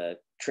 the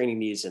training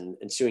needs and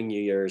ensuing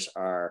years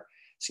are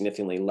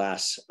significantly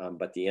less,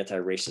 but the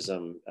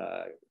anti-racism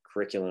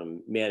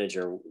curriculum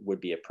manager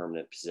would be a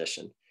permanent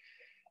position.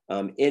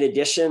 In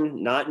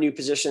addition, not new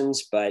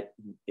positions, but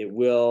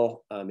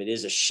it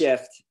is a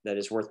shift that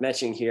is worth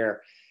mentioning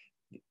here.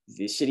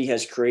 The city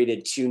has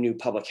created 2 new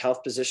public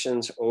health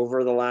positions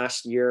over the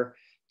last year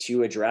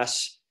to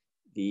address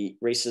the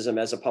racism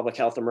as a public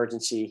health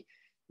emergency.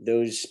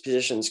 Those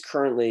positions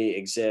currently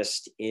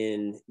exist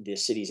in the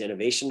city's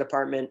innovation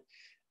department.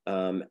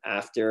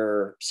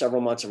 After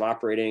several months of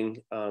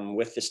operating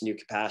with this new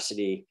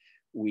capacity,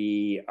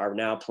 we are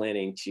now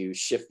planning to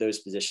shift those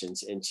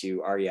positions into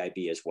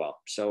REIB as well.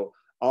 So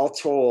all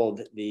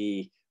told,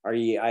 the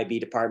REIB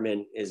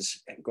department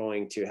is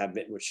going to have,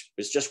 which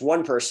was just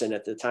one person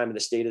at the time of the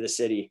State of the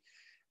City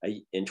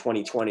in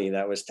 2020,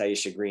 that was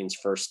Taisha Green's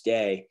first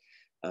day.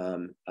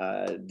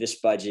 This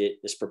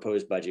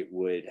proposed budget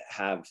would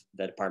have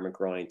the department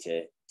growing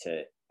to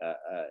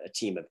a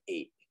team of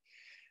 8.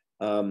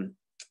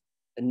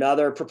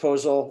 Another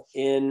proposal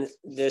in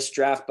this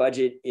draft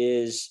budget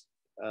is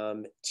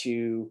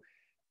to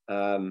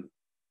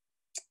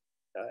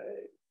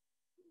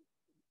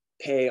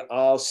pay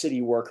all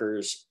city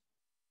workers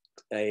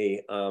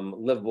a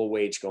livable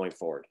wage going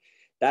forward.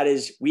 That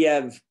is, we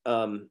have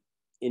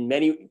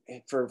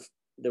for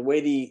the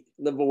way the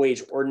livable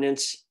wage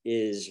ordinance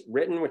is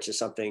written, which is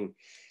something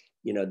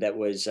that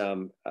was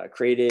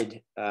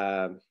created,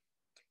 I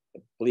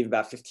believe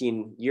about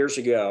 15 years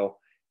ago.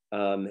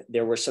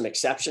 There were some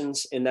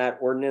exceptions in that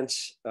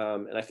ordinance,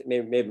 and I think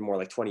maybe more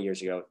like 20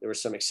 years ago. There were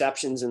some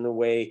exceptions in the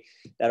way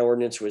that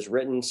ordinance was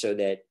written, so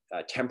that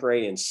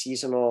temporary and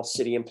seasonal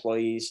city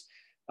employees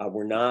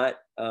were not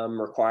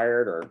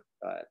required or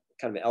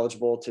kind of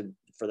eligible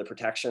for the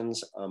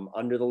protections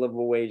under the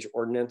livable wage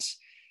ordinance.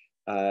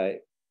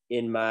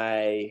 In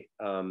my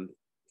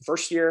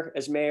first year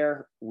as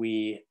mayor,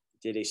 we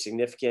did a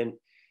significant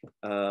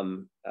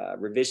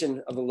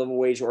revision of the livable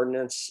wage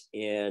ordinance,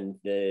 and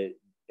that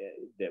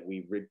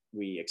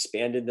we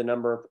expanded the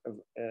number of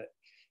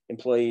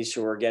employees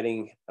who are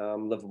getting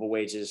livable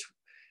wages.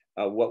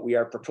 What we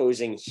are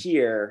proposing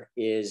here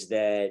is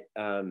that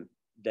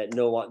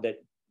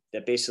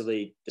that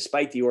basically,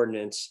 despite the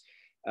ordinance,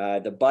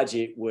 the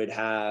budget would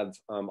have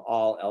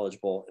all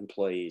eligible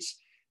employees,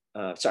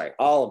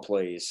 all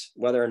employees,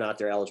 whether or not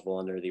they're eligible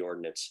under the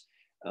ordinance,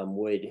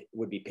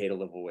 would be paid a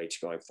livable wage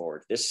going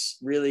forward. This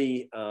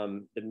really,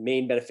 the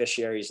main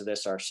beneficiaries of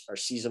this are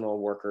seasonal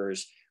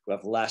workers who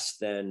have less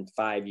than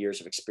 5 years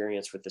of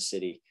experience with the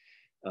city.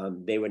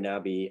 They would now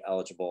be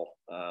eligible.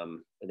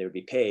 They would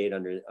be paid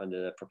under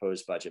the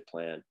proposed budget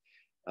plan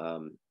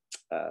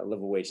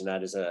livable wage, and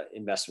that is an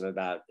investment of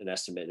about an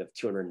estimate of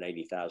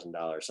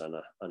 $290,000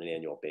 on an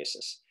annual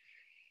basis.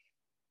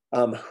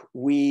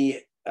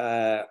 We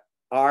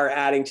are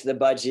adding to the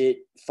budget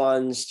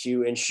funds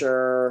to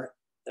ensure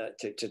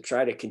to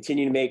try to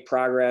continue to make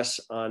progress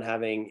on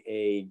having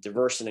a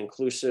diverse and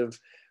inclusive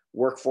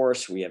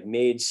workforce. We have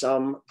made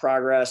some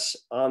progress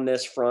on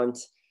this front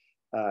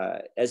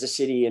as a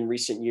city in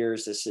recent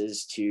years. This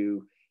is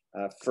to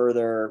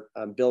further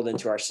build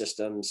into our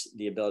systems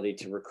the ability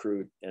to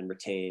recruit and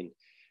retain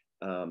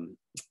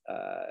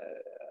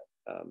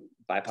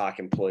BIPOC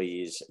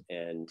employees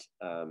and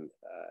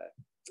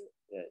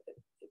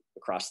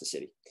across the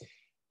city.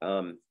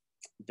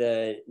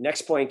 The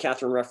next point,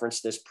 Catherine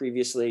referenced this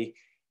previously.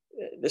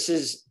 This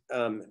is,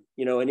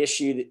 an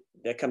issue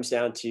that comes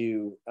down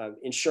to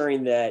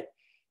ensuring that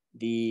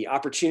the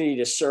opportunity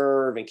to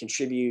serve and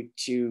contribute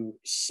to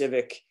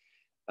civic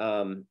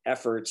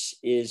efforts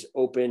is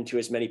open to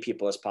as many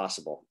people as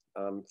possible.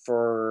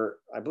 For,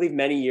 I believe,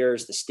 many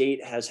years, the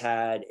state has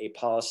had a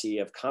policy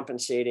of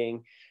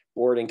compensating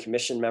board and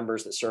commission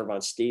members that serve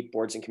on state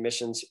boards and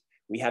commissions.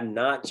 We have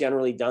not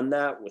generally done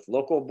that with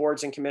local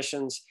boards and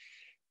commissions.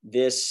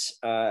 This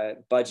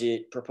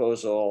budget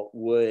proposal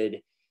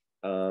would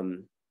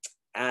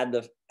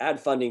add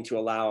funding to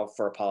allow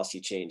for a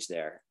policy change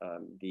there.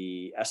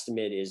 The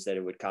estimate is that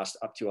it would cost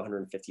up to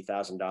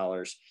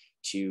 $150,000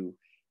 to,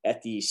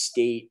 at the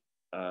state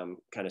kind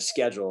of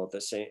schedule, the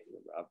same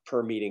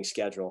per meeting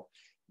schedule,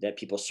 that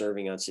people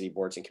serving on city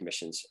boards and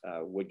commissions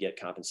would get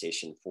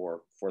compensation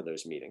for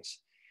those meetings.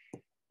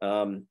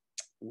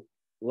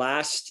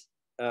 Last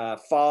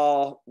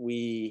fall,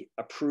 we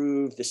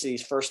approved the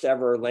city's first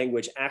ever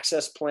language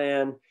access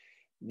plan.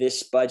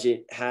 This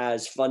budget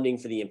has funding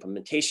for the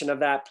implementation of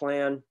that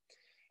plan.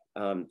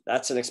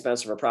 That's an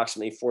expense of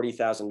approximately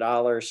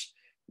 $40,000.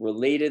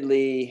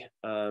 Relatedly,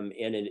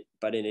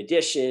 but in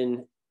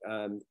addition,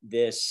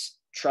 this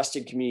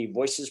Trusted Community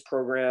Voices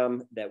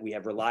program that we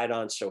have relied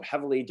on so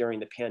heavily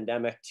during the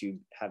pandemic to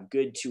have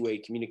good two-way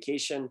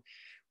communication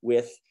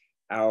with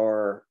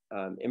our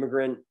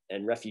immigrant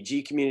and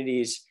refugee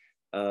communities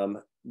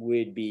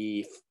would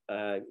be,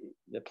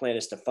 the plan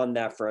is to fund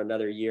that for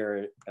another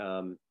year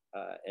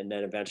and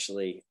then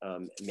eventually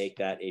make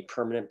that a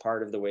permanent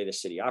part of the way the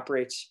city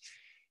operates.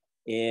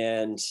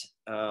 And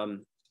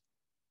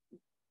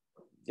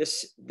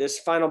this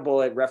final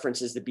bullet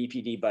references the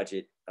BPD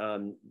budget.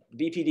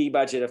 BPD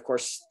budget, of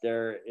course,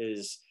 there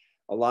is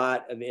a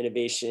lot of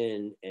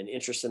innovation and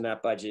interest in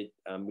that budget.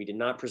 We did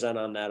not present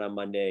on that on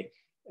Monday.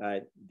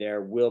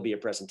 There will be a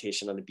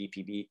presentation on the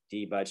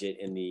BPD budget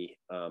in the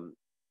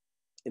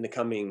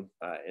coming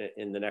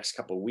in the next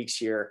couple of weeks.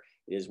 Here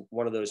it is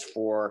one of those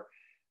 4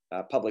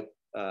 public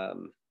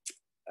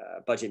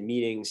budget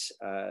meetings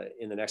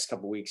in the next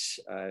couple of weeks,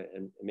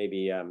 and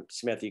maybe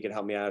Samantha, you could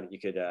help me out. You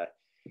could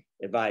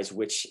advise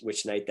which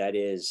night that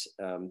is.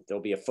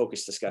 There'll be a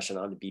focused discussion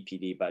on the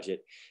BPD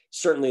budget.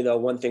 Certainly, though,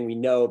 one thing we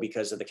know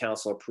because of the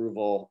council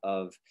approval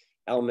of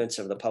elements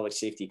of the public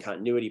safety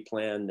continuity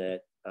plan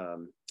that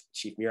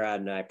Chief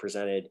Murad and I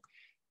presented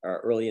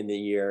early in the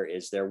year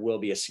is there will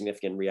be a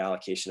significant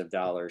reallocation of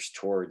dollars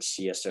towards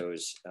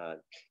CSOs,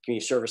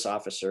 community service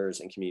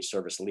officers, and community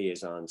service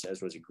liaisons,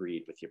 as was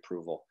agreed with the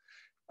approval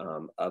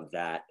of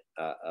that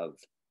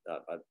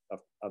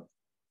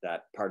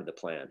that part of the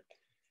plan.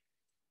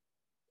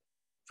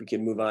 If we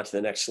can move on to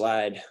the next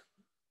slide.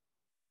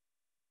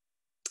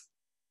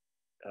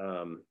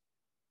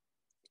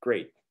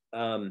 Great.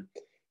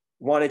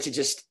 Wanted to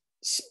just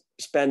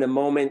spend a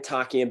moment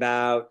talking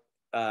about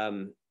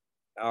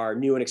our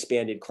new and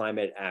expanded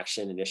climate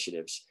action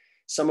initiatives,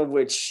 some of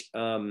which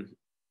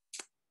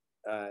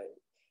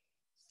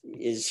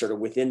is sort of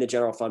within the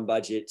general fund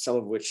budget, some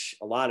of which,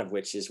 a lot of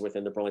which is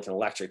within the Burlington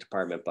Electric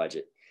Department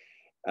budget.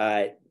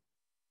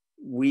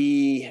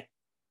 We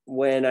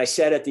when I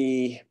said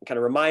kind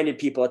of reminded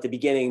people at the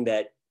beginning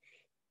that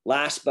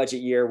last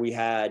budget year we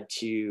had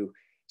to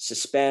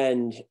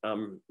suspend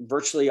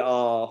virtually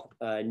all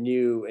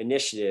new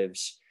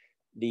initiatives,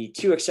 the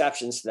two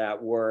exceptions to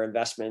that were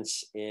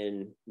investments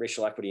in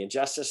racial equity and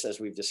justice, as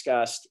we've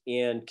discussed,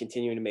 and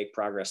continuing to make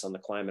progress on the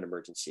climate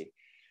emergency.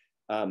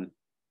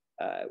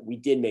 We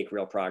did make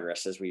real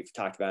progress, as we've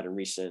talked about in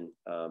recent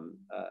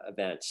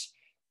events.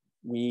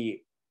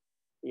 We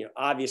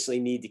obviously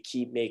need to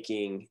keep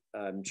making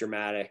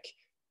dramatic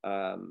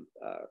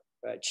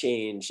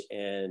change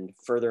and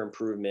further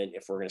improvement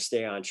if we're going to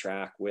stay on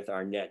track with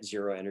our net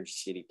zero energy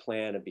city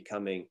plan of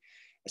becoming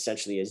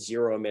essentially a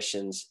zero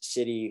emissions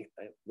city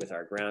with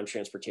our ground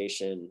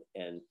transportation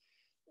and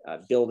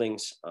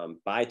buildings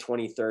by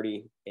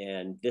 2030.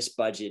 And this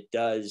budget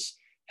does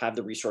have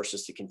the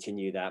resources to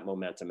continue that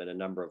momentum in a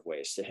number of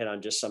ways. To hit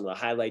on just some of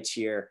the highlights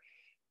here,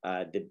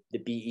 the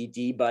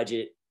BED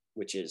budget,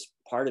 which is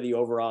part of the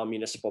overall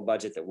municipal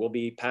budget that will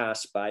be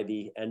passed by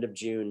the end of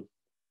June,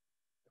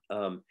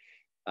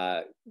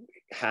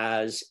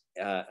 has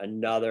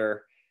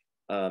another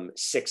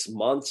 6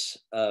 months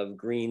of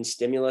green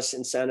stimulus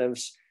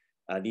incentives.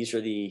 These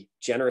are the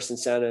generous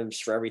incentives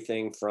for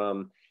everything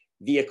from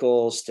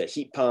vehicles to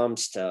heat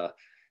pumps to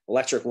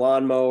electric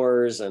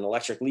lawnmowers and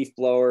electric leaf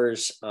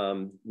blowers.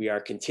 We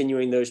are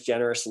continuing those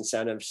generous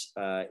incentives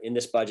in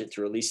this budget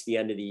through at least the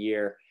end of the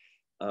year.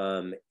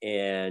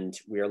 And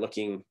we are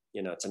looking,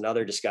 it's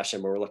another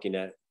discussion, but we're looking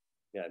to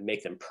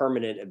make them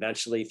permanent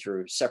eventually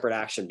through separate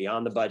action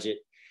beyond the budget.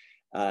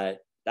 That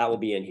will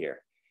be in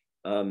here.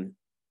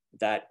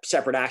 That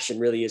separate action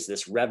really is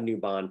this revenue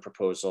bond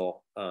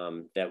proposal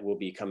that will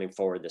be coming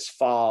forward this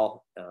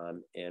fall,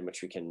 and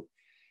which we can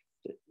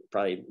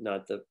probably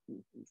not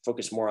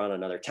focus more on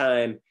another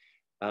time.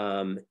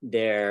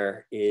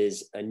 There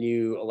is a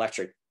new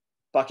electric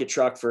bucket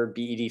truck for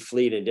BED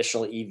fleet,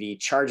 additional EV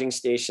charging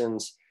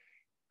stations.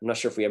 I'm not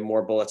sure if we have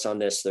more bullets on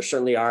this. There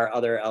certainly are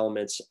other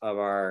elements of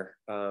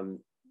the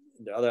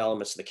other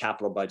elements of the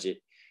capital budget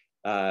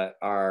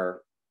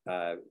are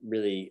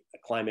really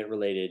climate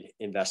related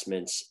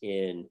investments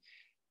in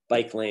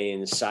bike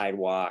lanes,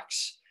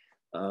 sidewalks,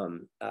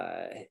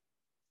 that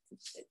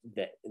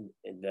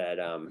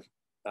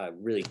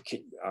really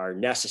are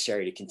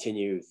necessary to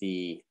continue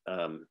the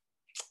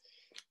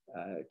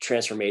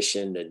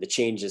transformation, the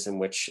changes in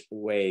which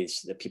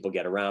ways that people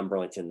get around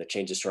Burlington, the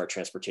changes to our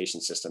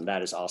transportation system.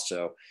 That is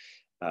also,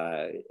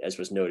 as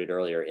was noted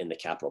earlier, in the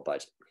capital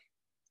budget.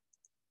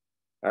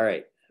 All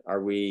right,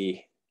 are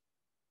we?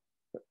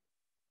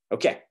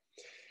 Okay,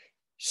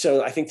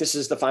 so I think this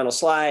is the final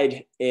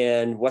slide.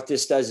 And what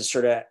this does is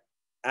sort of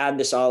add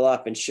this all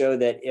up and show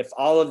that if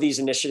all of these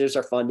initiatives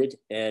are funded,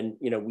 and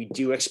we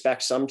do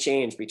expect some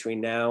change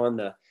between now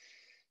and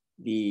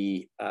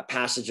the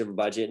passage of a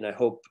budget, and I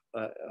hope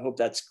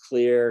that's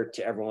clear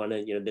to everyone.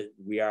 And that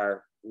we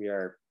are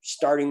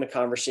starting the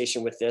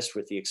conversation with this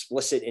with the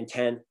explicit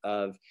intent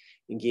of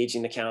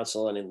engaging the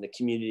council and in the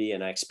community,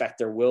 and I expect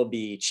there will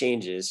be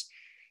changes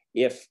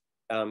if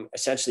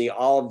essentially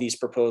all of these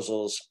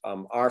proposals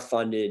are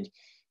funded.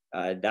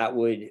 That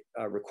would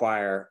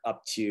require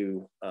up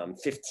to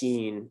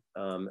 $15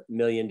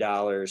 million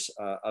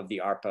of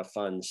the ARPA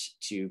funds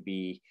to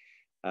be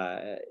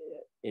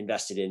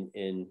invested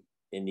in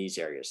these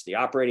areas: the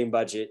operating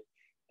budget,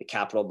 the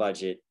capital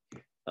budget,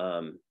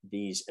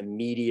 these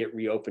immediate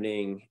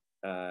reopening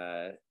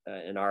and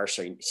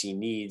RSC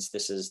needs.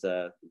 This is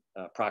the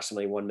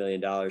approximately $1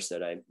 million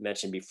that I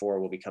mentioned before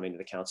will be coming to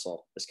the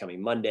council this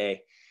coming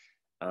Monday.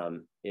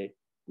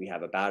 We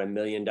have about $1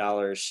 million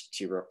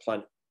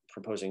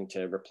proposing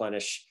to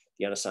replenish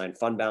the unassigned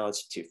fund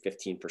balance to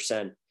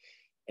 15%.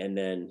 And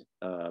then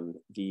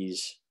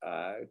these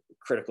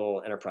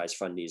critical enterprise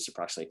fund needs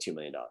approximately $2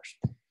 million.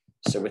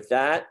 So with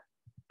that,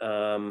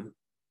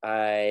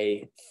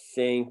 I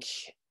think,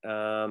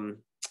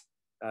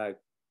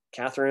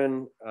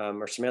 Catherine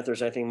or Samantha, is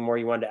there anything more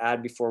you wanted to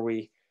add before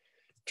we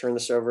turn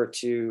this over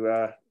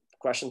to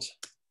questions?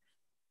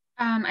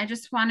 I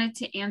just wanted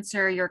to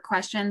answer your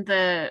question.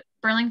 The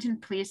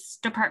Burlington Police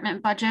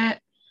Department budget,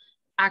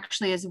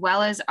 actually, as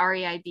well as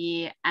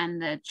REIB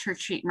and the Church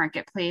Street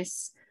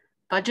Marketplace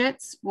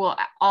budgets, will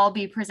all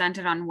be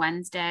presented on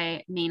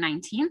Wednesday, May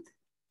 19th.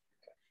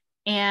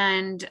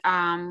 And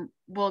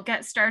we'll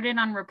get started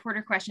on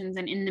reporter questions.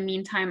 And in the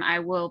meantime, I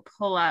will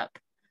pull up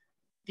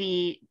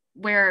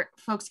where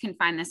folks can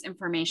find this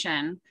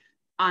information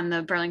on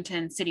the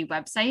Burlington City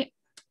website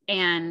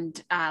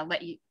and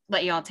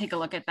let you all take a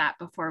look at that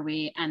before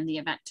we end the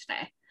event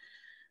today.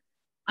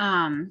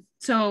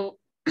 So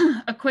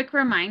a quick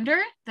reminder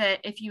that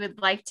if you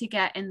would like to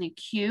get in the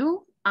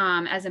queue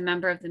as a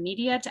member of the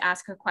media to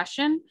ask a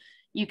question,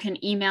 you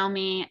can email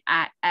me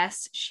at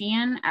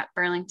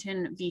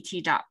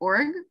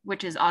sheehan@burlingtonvt.org,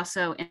 which is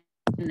also in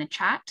the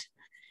chat.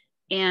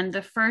 And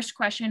the first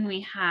question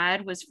we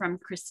had was from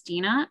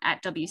Christina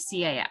at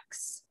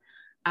WCAX.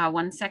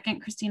 1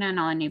 second, Christina, and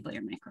I'll enable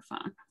your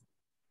microphone.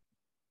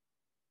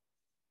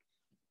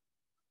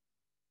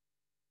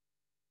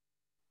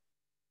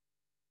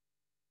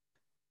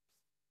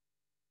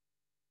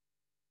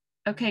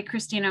 Okay,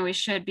 Christina, we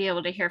should be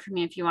able to hear from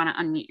you if you want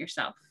to unmute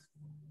yourself.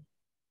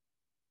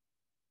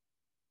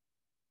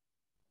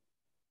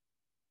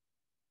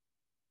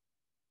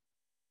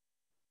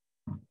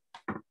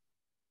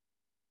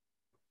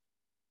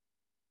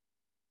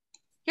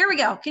 Here we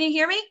go. Can you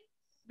hear me?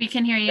 We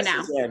can hear you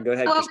now. Yeah, go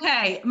ahead.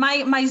 Okay,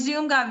 my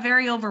Zoom got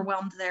very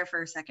overwhelmed there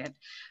for a second.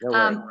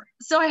 No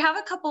so I have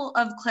a couple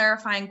of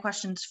clarifying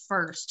questions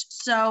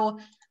first. So,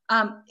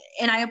 and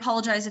I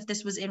apologize if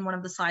this was in one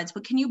of the slides,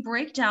 but can you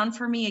break down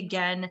for me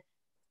again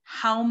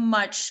how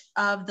much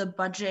of the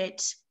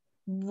budget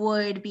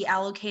would be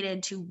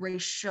allocated to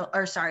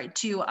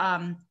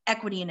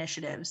equity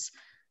initiatives?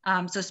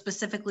 So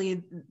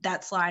specifically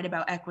that slide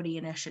about equity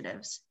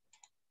initiatives.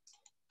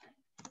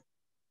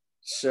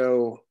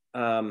 So,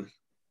 are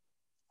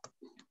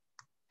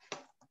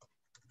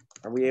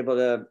we able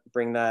to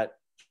bring that?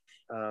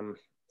 Do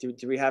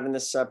we have in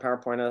this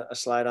PowerPoint a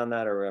slide on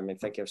that, or I mean,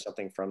 think of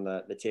something from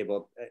the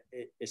table?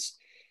 It's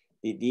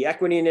the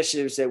equity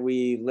initiatives that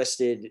we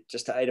listed,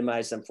 just to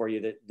itemize them for you.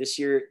 That this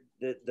year,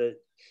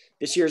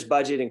 this year's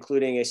budget,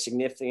 including a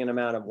significant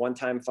amount of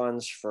one-time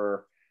funds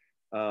for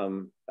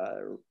the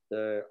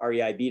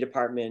REIB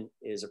department,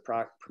 is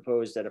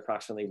proposed at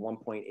approximately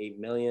 1.8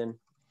 million.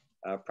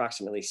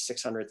 Approximately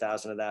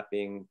 600,000 of that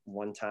being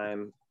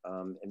one-time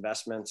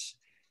investments.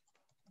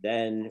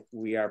 Then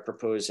we are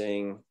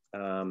proposing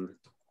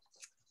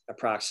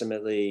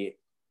approximately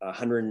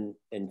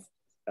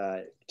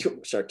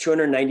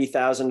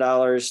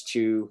 $290,000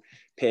 to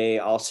pay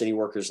all city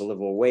workers a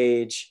livable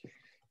wage,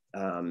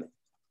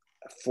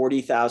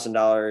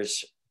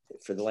 $40,000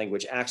 for the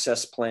language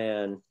access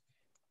plan,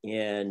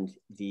 and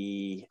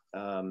the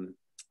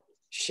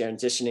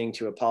transitioning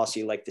to a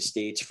policy like the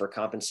states for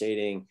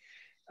compensating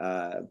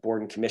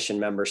board and commission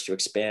members to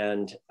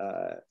expand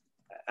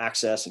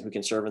access and who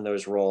can serve in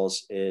those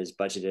roles is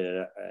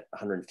budgeted at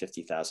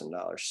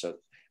 $150,000. So I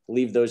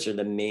believe those are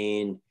the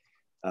main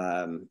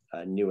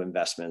new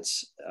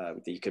investments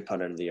that you could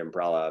put under the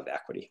umbrella of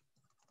equity.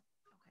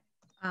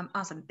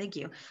 Awesome, thank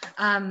you.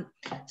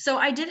 So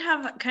I did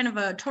have kind of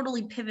a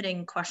totally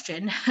pivoting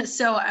question.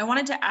 So I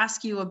wanted to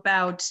ask you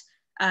about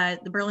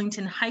the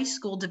Burlington High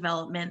School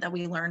development that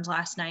we learned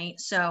last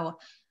night. So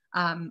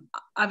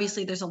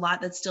obviously there's a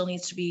lot that still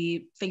needs to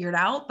be figured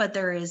out, but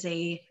there is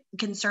a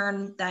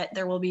concern that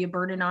there will be a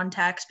burden on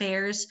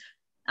taxpayers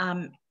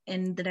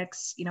in the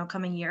next,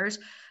 coming years.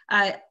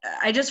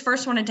 I just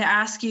first wanted to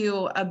ask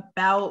you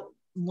about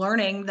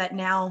learning that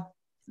now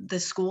the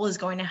school is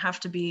going to have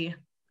to be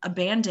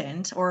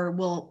abandoned, or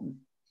will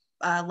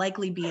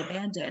likely be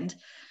abandoned.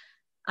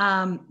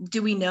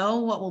 Do we know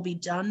what will be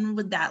done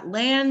with that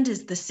land?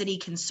 Is the city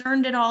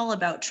concerned at all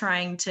about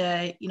trying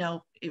to,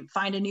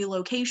 find a new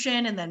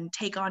location and then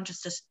take on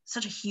just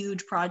such a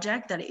huge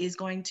project that is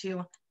going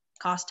to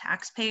cost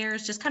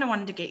taxpayers? Just kind of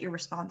wanted to get your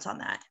response on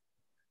that.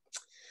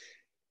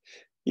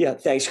 Yeah,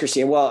 thanks,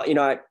 Christine. Well,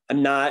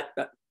 I'm not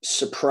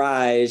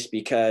surprised,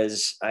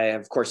 because I,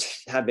 of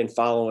course, have been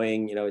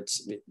following,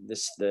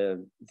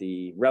 the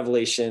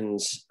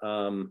revelations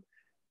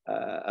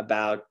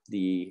about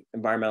the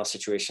environmental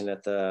situation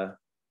at the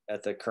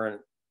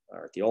current,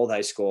 or at the old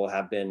high school,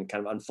 have been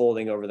kind of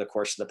unfolding over the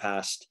course of the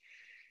past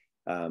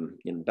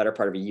better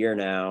part of a year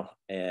now.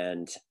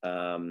 And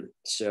I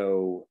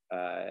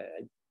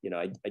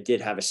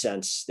did have a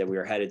sense that we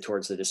were headed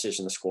towards the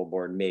decision the school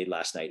board made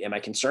last night. Am I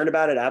concerned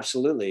about it?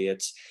 Absolutely.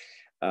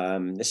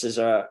 This is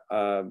a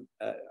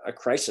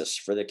crisis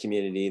for the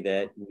community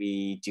that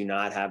we do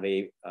not have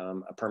a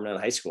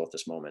permanent high school at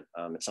this moment.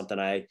 It's something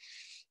I,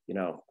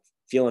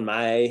 feel in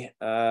my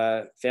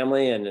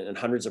family and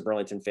hundreds of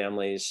Burlington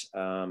families,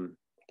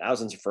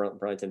 thousands of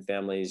Burlington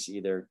families,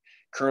 either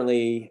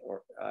currently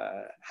or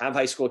have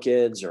high school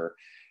kids or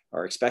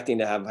are expecting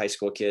to have high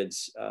school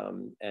kids,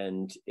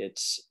 and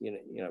it's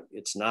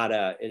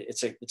a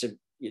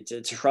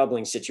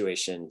troubling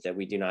situation that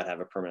we do not have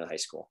a permanent high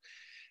school.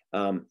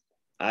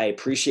 I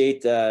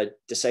appreciate the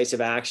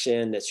decisive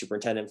action that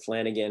Superintendent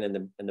Flanagan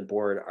and the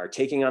board are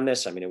taking on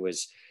this. I mean, it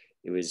was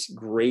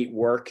great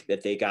work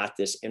that they got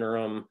this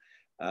interim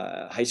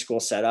high school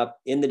set up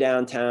in the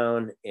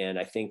downtown. And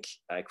I think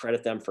I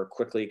credit them for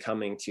quickly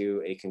coming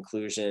to a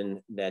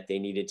conclusion that they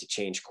needed to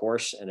change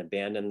course and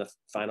abandon the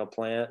final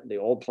plan, the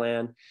old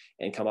plan,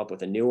 and come up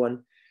with a new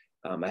one.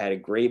 I had a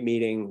great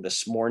meeting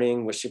this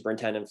morning with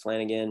Superintendent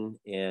Flanagan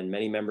and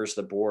many members of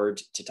the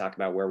board to talk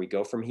about where we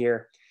go from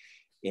here.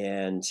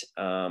 And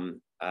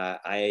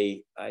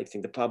I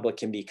think the public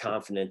can be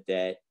confident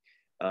that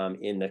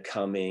in the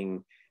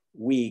coming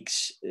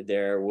weeks,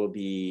 there will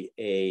be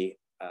a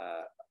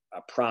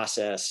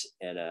process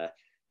and a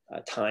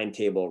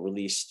timetable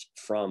released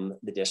from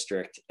the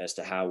district as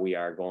to how we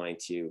are going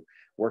to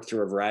work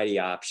through a variety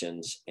of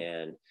options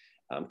and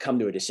come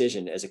to a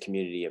decision as a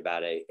community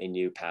about a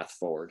new path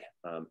forward.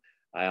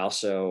 I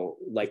also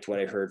liked what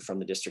I heard from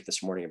the district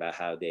this morning about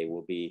how they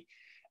will be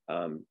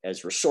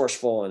as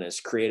resourceful and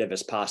as creative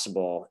as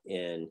possible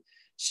in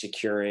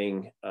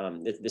securing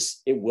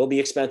this. It will be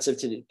expensive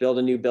to build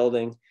a new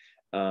building.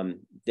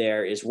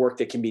 there is work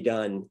that can be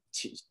done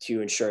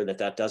to ensure that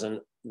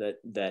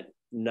that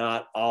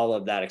not all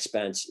of that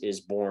expense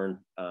is borne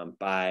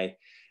by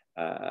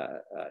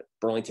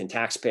Burlington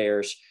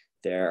taxpayers.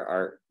 There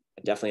are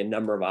definitely a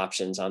number of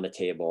options on the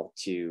table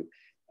to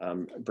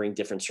bring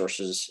different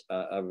sources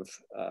of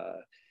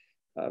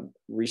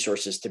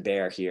resources to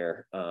bear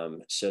here,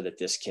 so that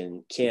this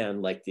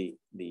can like the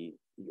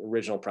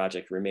original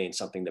project, remain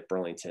something that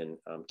Burlington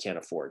can't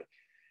afford.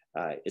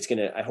 It's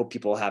gonna, I hope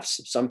people have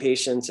some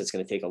patience. It's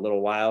gonna take a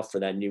little while for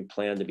that new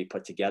plan to be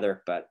put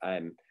together, but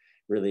I'm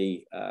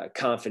really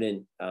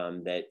confident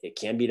that it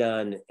can be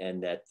done,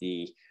 and that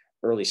the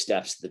early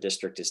steps the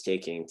district is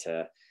taking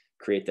to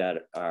create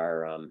that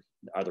are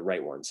the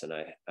right ones. And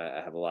I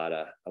have a lot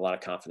of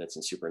confidence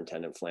in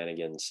Superintendent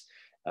Flanagan's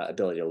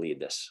ability to lead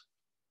this.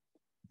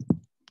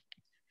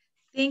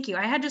 Thank you.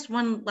 I had just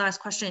one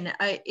last question.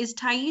 Is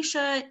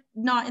Taisha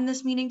not in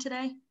this meeting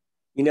today?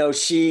 You know,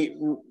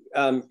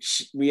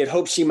 we had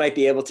hoped she might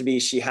be able to be.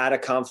 She had a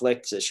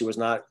conflict, so she was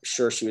not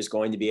sure she was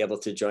going to be able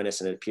to join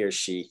us, and it appears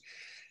she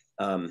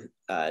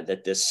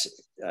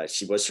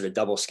she was sort of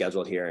double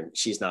scheduled here, and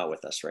she's not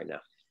with us right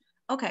now.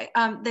 Okay,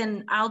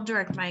 then I'll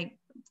direct my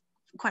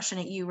question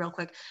at you real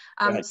quick.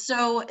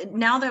 So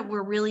now that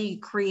we're really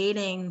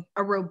creating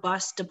a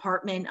robust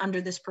department under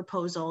this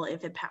proposal,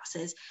 if it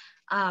passes,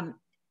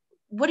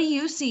 what do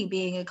you see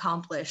being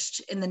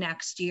accomplished in the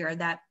next year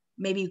that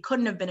maybe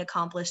couldn't have been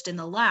accomplished in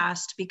the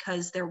last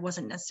because there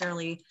wasn't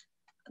necessarily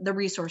the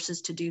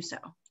resources to do so?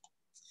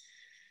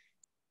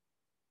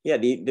 Yeah,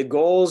 the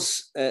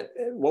goals,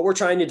 what we're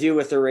trying to do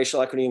with the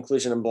Racial Equity,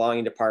 Inclusion, and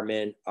Belonging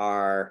Department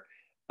are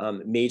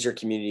major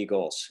community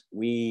goals.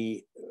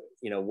 I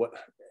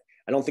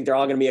don't think they're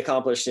all going to be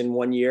accomplished in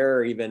 1 year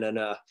or even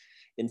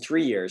in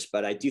 3 years,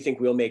 but I do think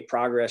we'll make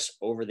progress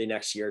over the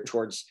next year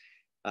towards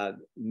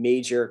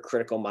major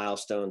critical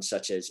milestones,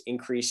 such as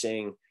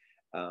increasing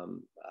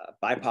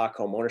BIPOC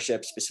home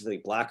ownership,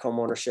 specifically Black home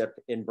ownership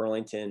in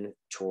Burlington,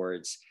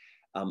 towards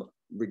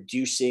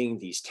reducing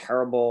these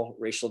terrible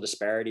racial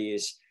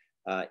disparities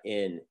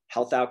in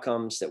health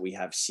outcomes that we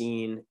have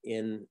seen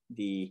in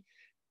the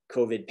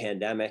COVID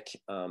pandemic,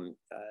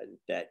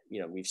 that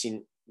we've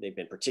seen they've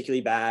been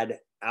particularly bad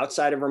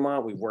outside of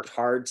Vermont. We've worked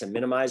hard to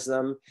minimize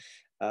them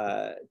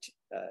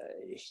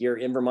here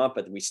in Vermont,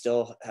 but we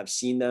still have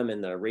seen them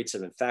in the rates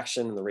of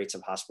infection and the rates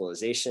of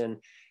hospitalization.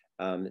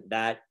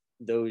 What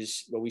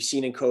we've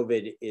seen in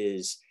COVID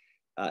is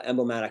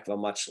emblematic of a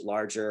much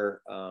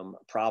larger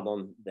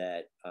problem,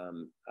 that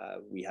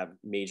we have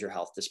major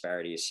health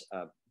disparities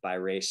by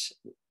race.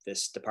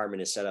 This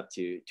department is set up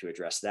to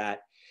address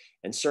that.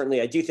 And certainly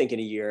I do think in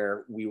a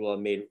year, we will have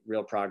made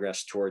real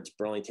progress towards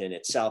Burlington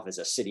itself as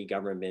a city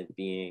government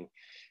being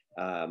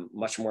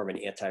much more of an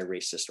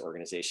anti-racist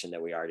organization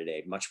than we are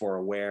today, much more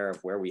aware of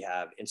where we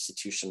have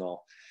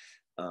institutional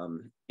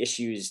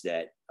issues,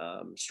 that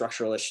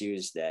structural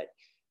issues that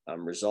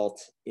result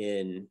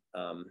in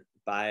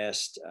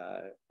biased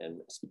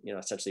and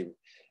essentially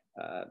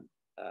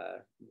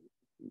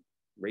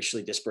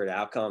racially disparate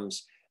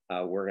outcomes.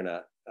 We're going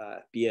to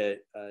be a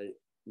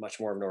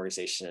much more of an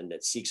organization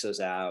that seeks those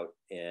out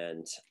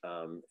and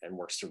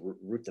works to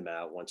root them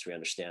out once we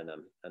understand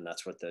them. And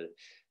that's what the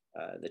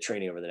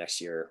training over the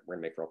next year, we're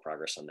gonna make real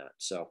progress on that.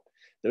 So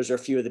those are a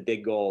few of the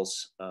big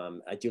goals.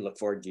 I do look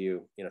forward to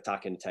you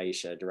talking to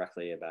Taisha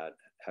directly about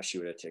how she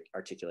would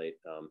articulate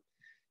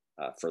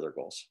further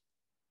goals.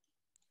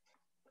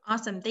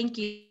 Awesome, thank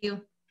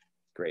you.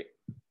 Great.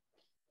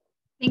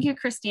 Thank you,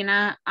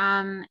 Christina.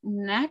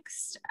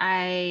 Next,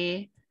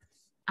 I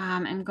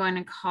am going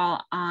to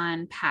call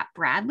on Pat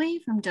Bradley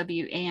from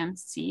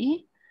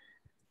WAMC.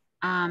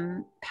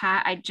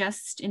 Pat, I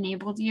just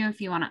enabled you if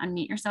you want to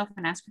unmute yourself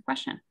and ask a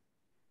question.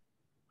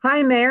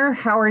 Hi, Mayor.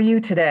 How are you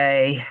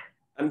today?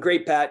 I'm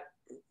great, Pat.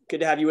 Good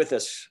to have you with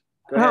us.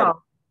 Go ahead.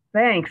 Oh,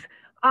 thanks.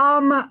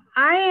 I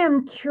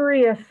am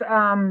curious,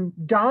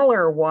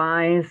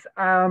 dollar-wise,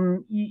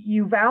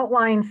 you've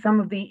outlined some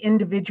of the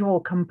individual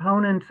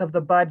components of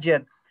the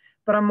budget,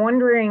 but I'm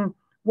wondering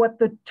what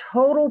the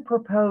total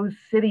proposed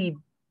city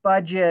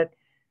budget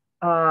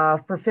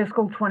for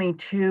fiscal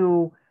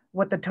 22,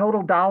 what the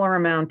total dollar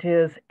amount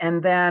is,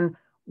 and then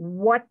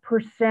what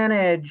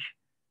percentage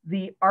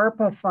the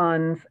ARPA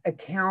funds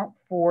account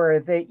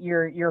for that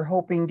you're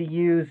hoping to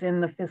use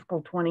in the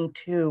fiscal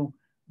 22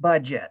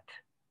 budget.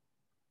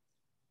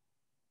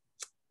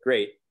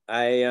 Great.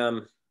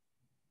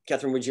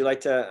 Catherine, would you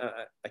like to,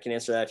 I can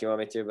answer that if you want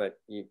me to, but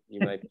you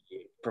might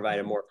provide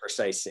a more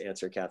precise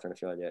answer, Catherine,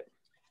 if you want to do it.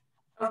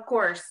 Of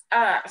course.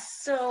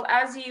 So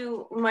as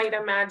you might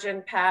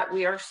imagine, Pat,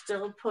 we are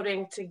still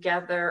putting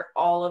together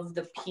all of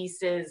the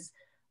pieces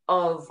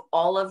of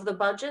all of the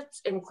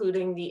budgets,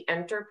 including the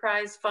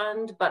enterprise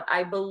fund. But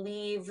I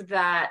believe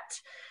that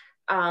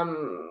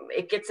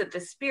it gets at the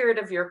spirit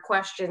of your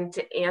question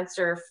to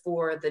answer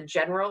for the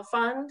general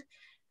fund.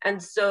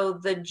 And so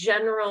the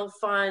general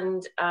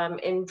fund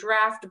in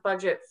draft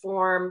budget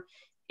form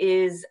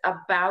is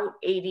about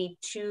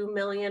 $82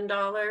 million.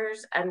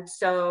 And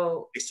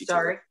so, 62.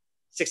 sorry.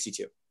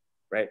 62,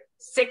 right?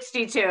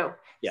 62,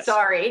 yes.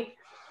 Sorry.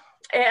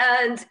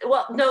 And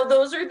well, no,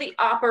 those are the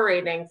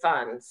operating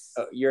funds.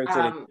 Oh, you're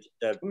including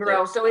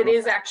Monroe, so it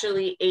is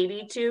actually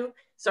 82.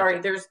 Sorry,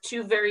 okay. There's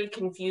two very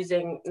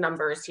confusing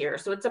numbers here.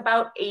 So it's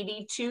about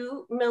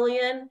 82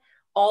 million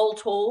all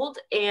told,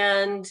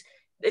 and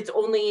it's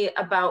only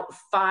about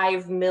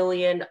 5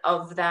 million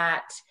of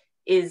that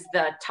is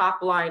the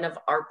top line of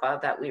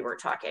ARPA that we were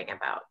talking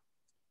about.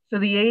 So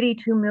the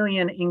 82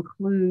 million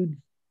includes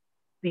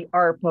the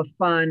ARPA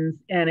funds,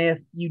 and if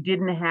you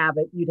didn't have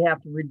it, you'd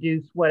have to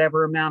reduce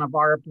whatever amount of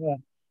ARPA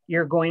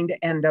you're going to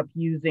end up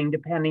using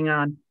depending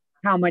on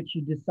how much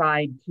you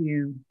decide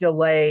to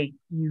delay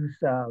use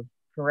of,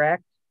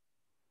 correct?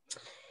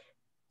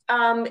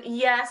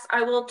 Yes,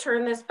 I will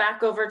turn this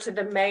back over to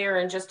the mayor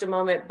in just a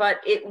moment, but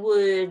it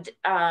would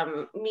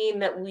mean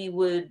that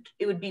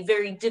it would be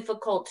very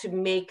difficult to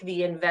make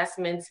the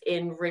investments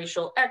in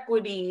racial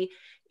equity.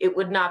 It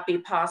would not be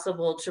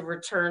possible to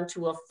return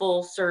to a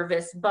full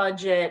service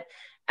budget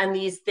and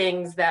these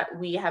things that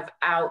we have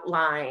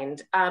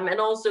outlined. And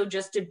also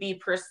just to be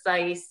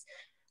precise,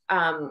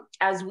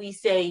 as we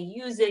say,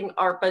 using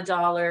ARPA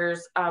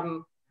dollars,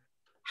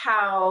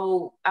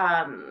 how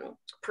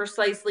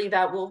precisely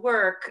that will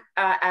work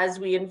as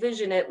we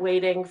envision it,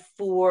 waiting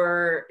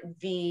for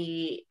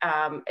the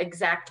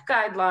exact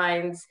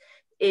guidelines,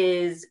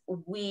 is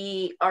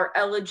we are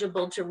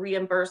eligible to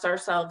reimburse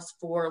ourselves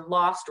for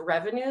lost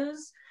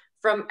revenues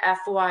from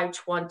FY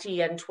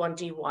 20 and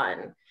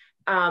 21.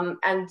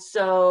 And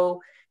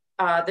so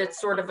that's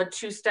sort of a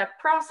two-step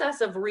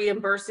process of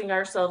reimbursing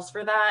ourselves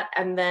for that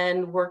and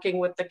then working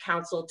with the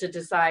council to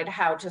decide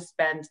how to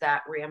spend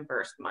that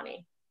reimbursed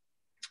money.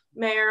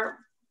 Mayor,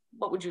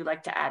 what would you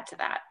like to add to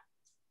that?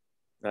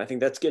 I think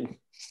that's good.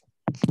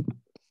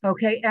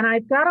 Okay, and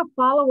I've got a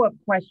follow-up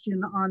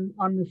question on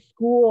the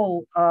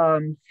school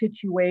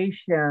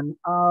situation.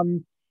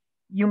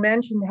 You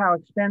mentioned how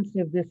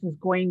expensive this is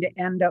going to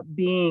end up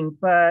being,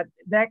 but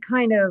that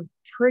kind of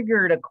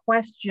triggered a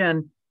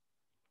question.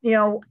 You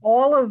know,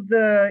 all of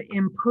the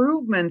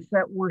improvements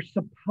that were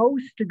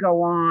supposed to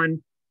go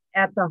on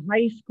at the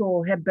high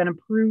school had been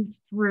approved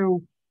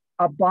through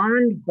a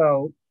bond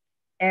vote.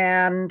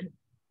 And,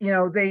 you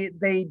know,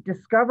 they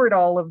discovered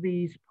all of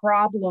these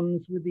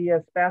problems with the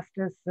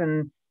asbestos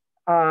and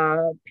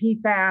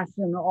PFAS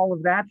and all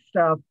of that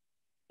stuff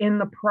in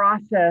the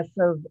process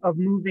of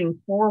moving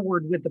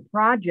forward with the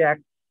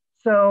project.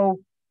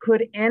 So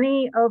could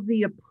any of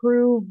the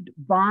approved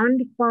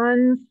bond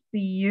funds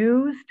be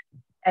used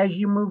as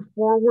you move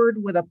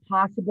forward with a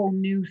possible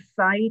new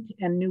site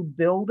and new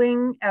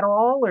building at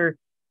all? Or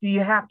do you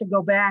have to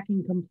go back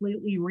and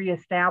completely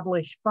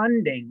reestablish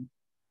funding?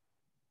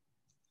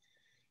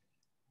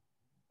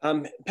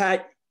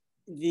 Pat,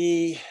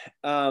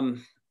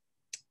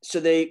 so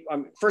they,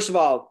 first of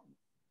all,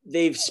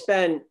 they've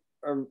spent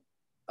of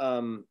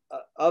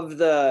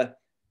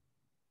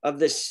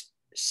this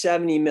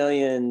 70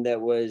 million that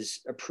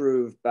was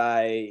approved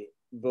by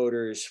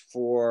voters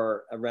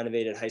for a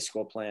renovated high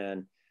school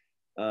plan.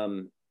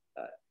 I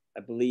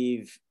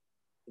believe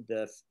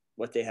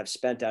what they have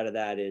spent out of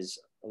that is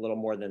a little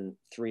more than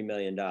 $3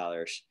 million.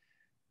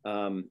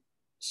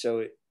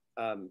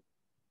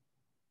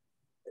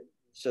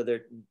 So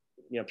they're,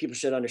 you know, people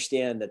should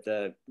understand that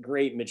the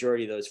great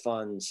majority of those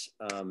funds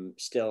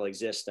still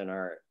exist and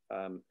are,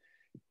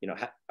 you know,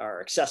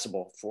 are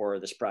accessible for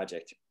this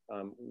project.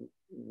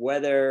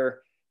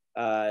 Whether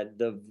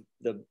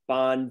the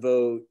bond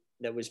vote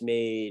that was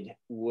made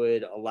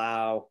would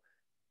allow,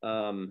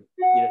 you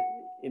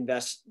know,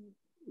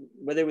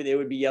 whether they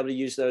would be able to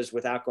use those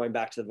without going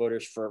back to the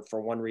voters for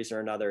one reason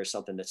or another is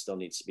something that still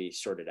needs to be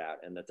sorted out,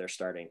 and that they're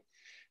starting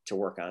to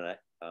work on it.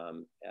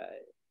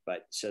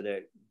 But so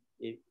that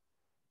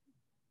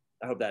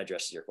I hope that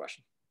addresses your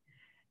question.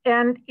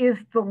 And is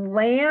the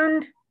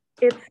land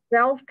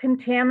itself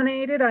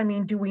contaminated? I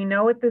mean, do we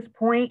know at this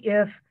point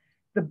if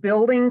the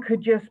building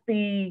could just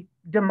be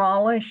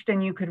demolished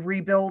and you could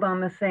rebuild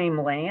on the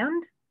same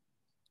land?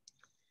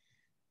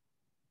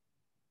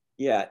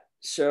 Yeah,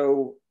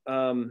 so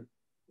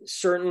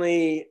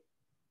certainly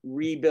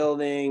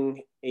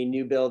rebuilding a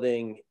new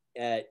building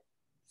at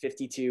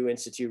 52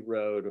 Institute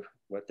Road,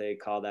 what they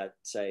call that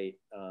site,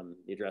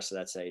 the address of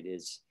that site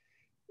is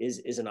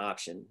an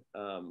option.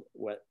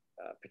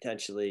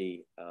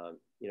 Potentially,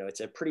 you know,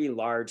 it's a pretty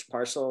large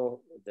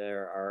parcel.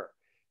 There are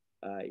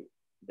a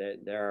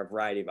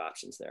variety of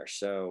options there.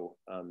 So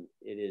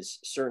it is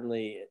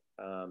certainly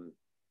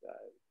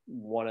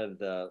one of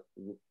the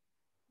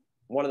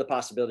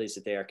possibilities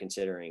that they are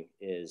considering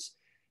is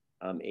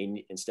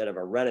instead of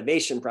a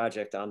renovation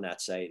project on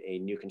that site, a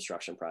new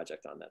construction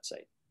project on that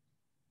site.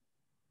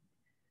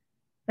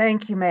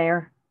 Thank you,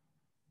 Mayor.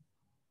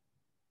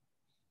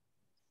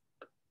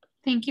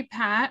 Thank you,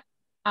 Pat.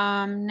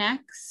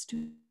 Next,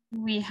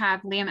 we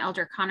have Liam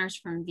Elder Connors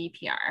from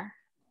VPR.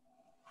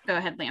 Go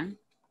ahead, Liam.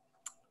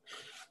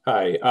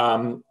 Hi,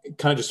 kind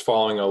of just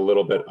following a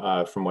little bit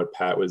from what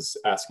Pat was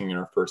asking in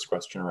our first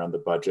question around the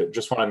budget.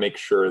 Just want to make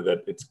sure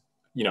that it's,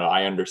 you know,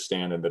 I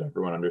understand and that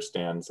everyone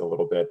understands a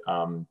little bit.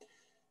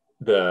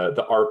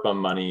 The ARPA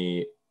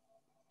money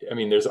I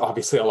mean, there's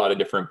obviously a lot of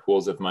different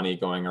pools of money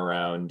going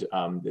around.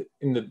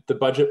 In the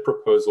budget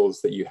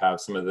proposals that you have,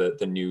 some of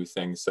the new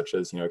things such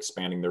as,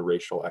 expanding the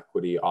racial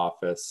equity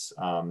office,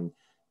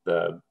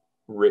 the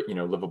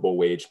livable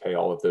wage pay,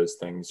 all of those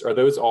things. Are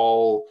those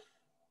all,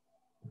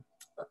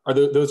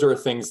 those are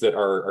things that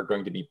are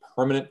going to be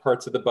permanent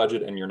parts of the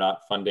budget, and you're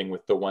not funding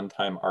with the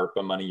one-time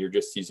ARPA money, you're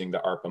just using the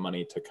ARPA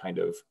money to kind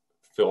of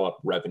fill up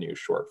revenue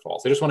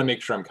shortfalls? I just want to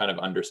make sure I'm kind of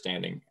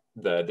understanding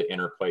the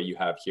interplay you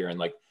have here, and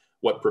like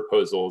what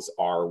proposals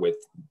are with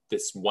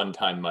this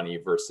one-time money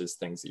versus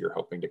things that you're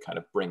hoping to kind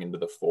of bring into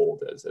the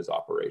fold as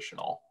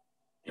operational.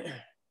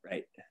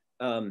 Right.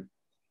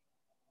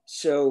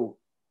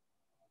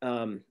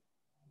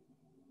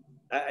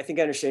 I think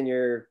I understand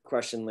your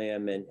question,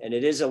 Liam, and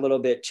it is a little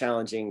bit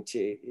challenging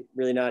to,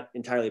 really not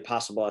entirely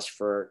possible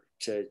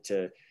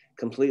to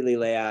completely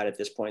lay out at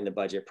this point in the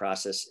budget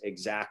process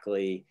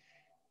exactly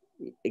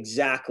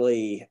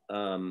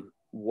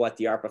what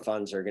the ARPA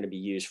funds are going to be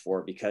used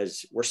for,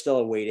 because we're still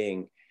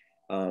awaiting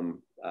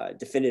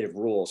definitive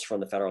rules from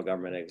the federal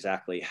government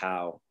exactly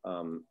how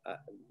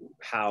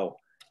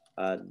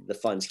the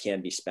funds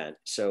can be spent.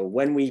 So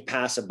when we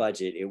pass a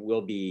budget,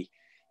 you'll be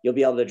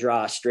able to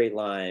draw a straight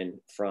line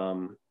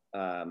from,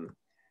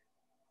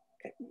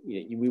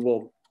 we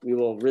will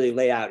really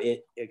lay out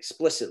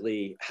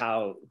explicitly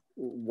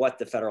what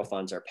the federal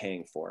funds are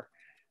paying for.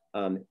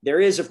 There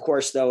is, of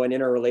course, though, an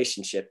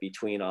interrelationship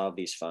between all of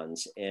these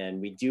funds.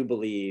 And we do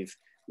believe,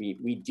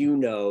 we do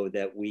know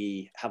that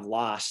we have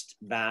lost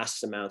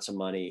vast amounts of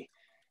money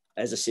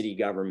as a city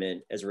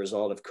government as a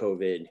result of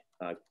COVID,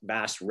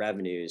 vast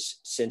revenues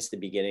since the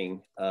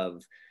beginning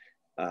of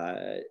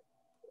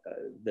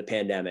the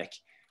pandemic.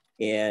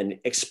 And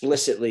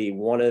explicitly,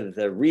 one of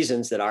the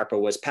reasons that ARPA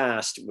was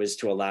passed was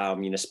to allow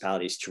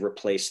municipalities to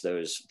replace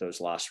those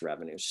lost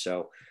revenues.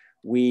 So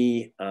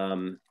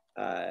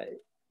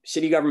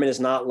city government is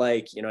not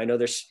like, I know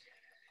there's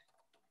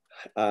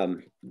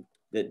the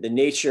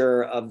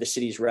nature of the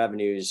city's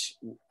revenues.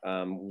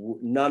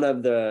 None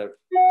of the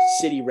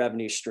city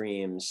revenue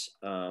streams,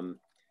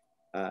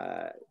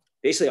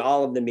 basically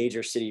all of the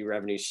major city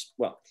revenues,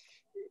 well,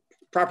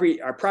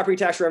 our property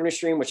tax revenue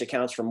stream, which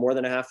accounts for more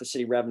than half of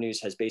city revenues,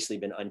 has basically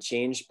been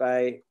unchanged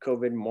by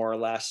COVID, more or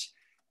less.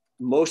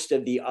 Most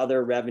of the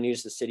other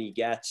revenues the city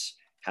gets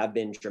have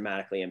been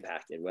dramatically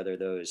impacted, whether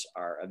those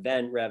are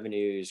event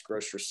revenues,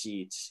 gross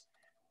receipts,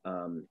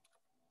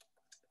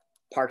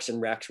 parks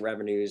and recs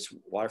revenues,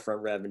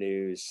 waterfront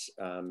revenues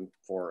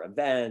for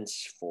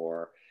events,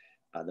 for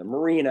the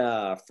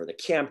marina, for the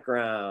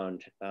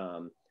campground.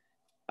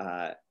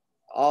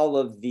 All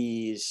of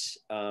these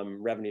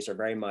revenues are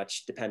very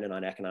much dependent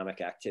on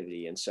economic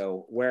activity. And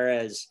so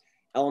whereas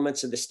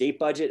elements of the state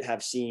budget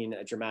have seen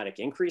a dramatic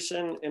increase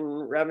in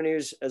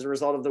revenues as a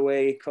result of the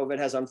way COVID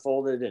has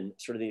unfolded and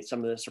sort of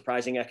some of the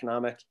surprising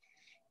economic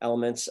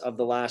elements of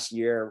the last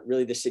year,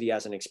 really the city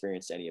hasn't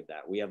experienced any of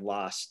that. We have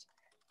lost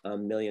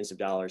millions of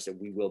dollars that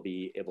we will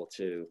be able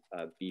to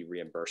be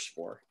reimbursed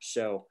for.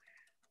 So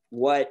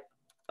what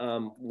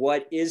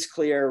is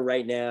clear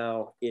right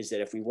now is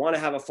that if we want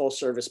to have a full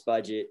service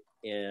budget,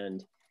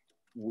 and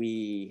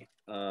we,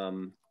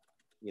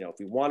 if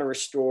we want to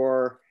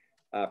restore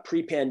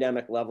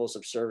pre-pandemic levels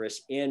of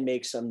service and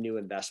make some new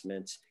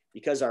investments,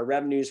 because our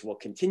revenues will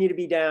continue to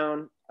be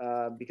down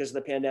because of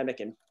the pandemic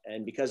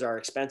and because our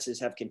expenses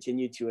have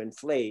continued to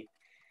inflate,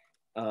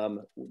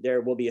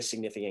 there will be a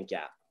significant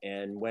gap.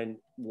 And when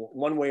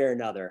one way or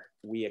another,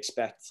 we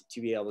expect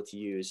to be able to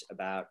use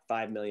about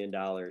 $5 million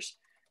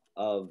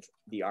of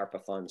the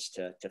ARPA funds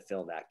to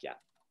fill that gap.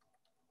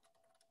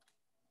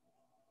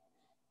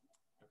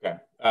 Okay,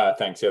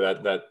 thanks. Yeah,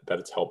 that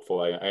is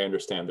helpful. I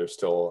understand there's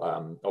still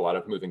a lot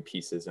of moving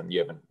pieces, and you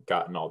haven't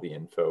gotten all the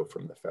info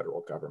from the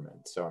federal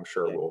government. So I'm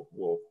sure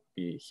we'll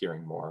be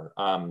hearing more.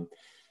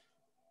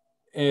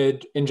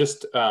 And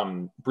just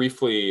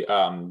briefly,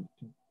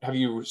 have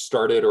you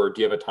started, or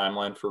do you have a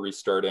timeline for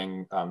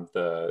restarting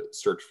the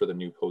search for the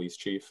new police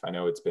chief? I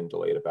know it's been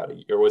delayed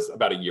it was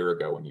about a year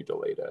ago when you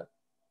delayed it.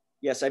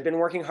 Yes, I've been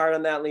working hard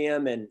on that,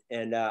 Liam,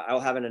 and I'll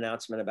have an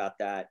announcement about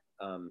that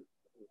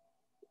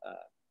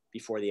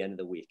before the end of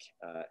the week.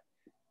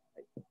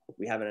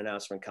 We have an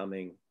announcement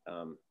coming.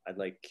 I'd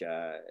like,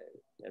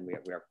 and we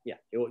are, yeah,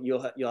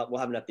 we'll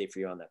have an update for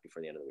you on that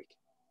before the end of the week.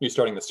 Are you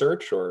starting the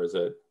search, or is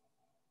it?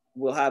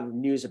 We'll have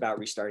news about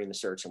restarting the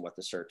search and what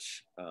the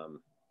search,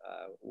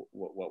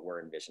 what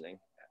we're envisioning,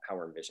 how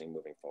we're envisioning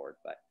moving forward.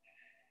 But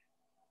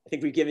I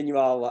think we've given you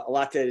all a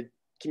lot to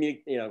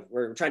communicate.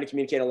 We're trying to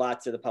communicate a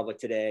lot to the public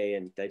today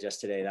and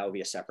digest today. That will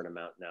be a separate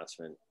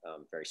announcement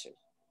very soon.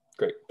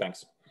 Great,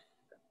 thanks.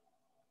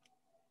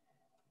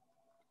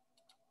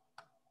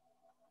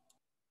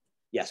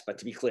 Yes, but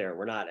to be clear,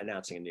 we're not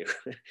announcing a new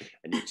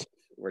chief.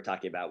 We're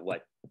talking about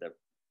what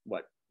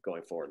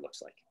going forward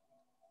looks like.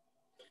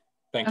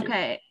 Thank you.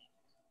 Okay.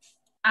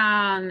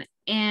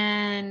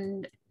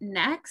 And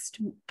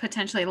next,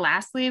 potentially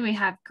lastly, we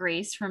have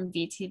Grace from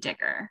VT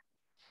Digger.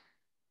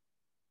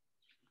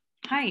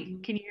 Hi,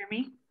 can you hear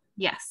me?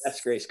 Yes.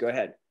 That's Grace, go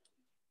ahead.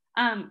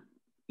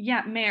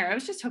 Yeah, Mayor, I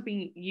was just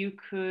hoping you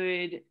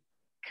could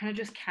kind of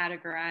just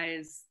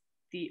categorize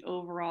the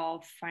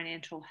overall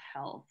financial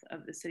health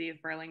of the city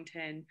of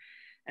Burlington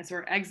as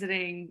we're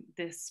exiting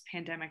this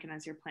pandemic and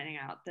as you're planning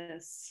out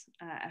this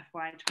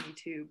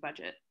FY22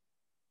 budget.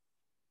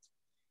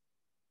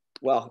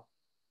 Well,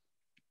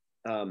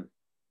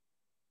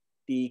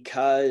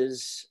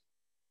 because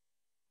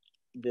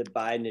the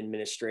Biden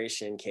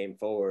administration came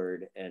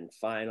forward and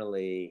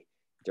finally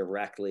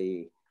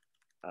directly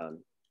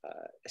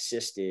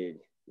assisted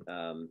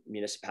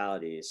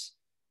municipalities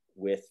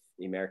with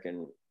the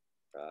American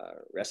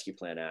Rescue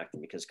Plan Act,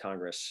 and because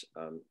Congress,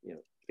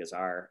 because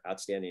our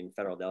outstanding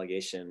federal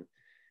delegation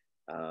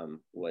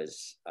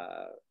was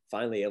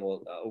finally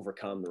able to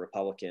overcome the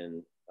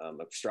Republican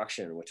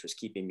obstruction, which was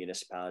keeping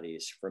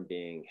municipalities from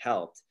being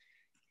helped,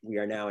 we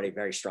are now in a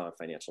very strong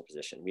financial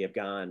position. We have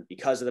gone,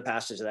 because of the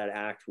passage of that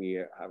act, we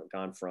have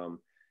gone from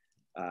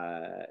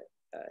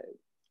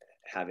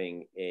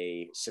having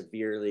a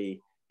severely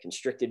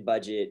constricted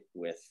budget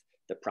with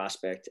the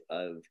prospect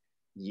of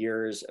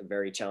years of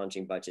very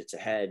challenging budgets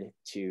ahead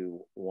to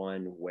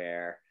one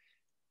where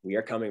we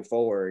are coming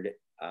forward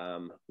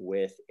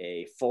with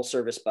a full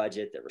service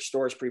budget that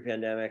restores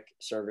pre-pandemic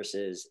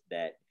services,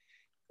 that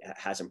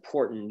has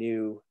important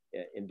new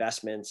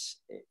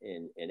investments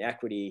in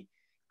equity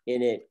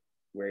in it.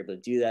 We're able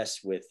to do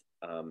this with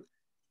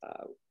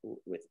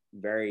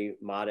very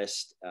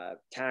modest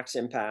tax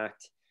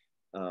impact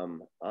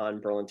on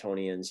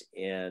Burlingtonians,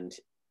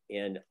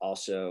 and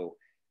also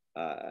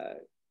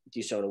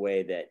do so in a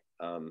way that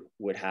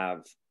would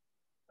have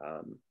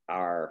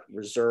our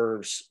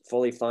reserves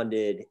fully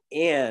funded,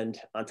 and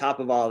on top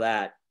of all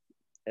that,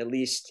 at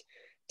least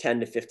 $10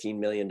 to $15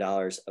 million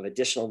of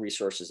additional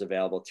resources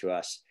available to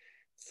us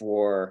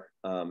for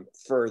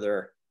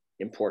further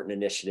important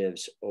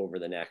initiatives over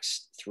the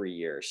next 3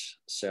 years.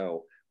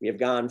 So we have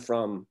gone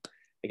from,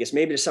 I guess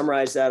maybe to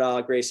summarize that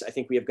all, Grace, I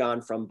think we have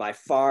gone from by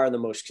far the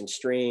most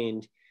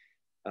constrained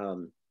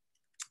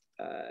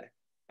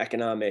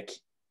economic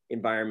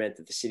environment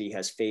that the city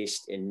has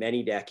faced in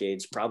many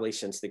decades, probably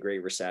since the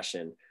Great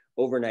Recession.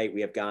 Overnight,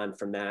 we have gone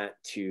from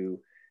that to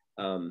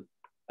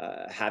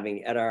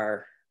having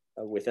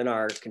within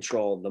our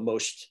control the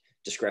most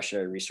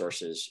discretionary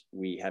resources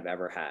we have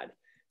ever had.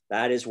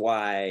 That is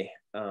why,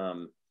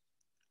 I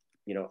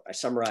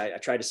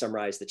tried to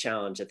summarize the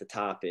challenge at the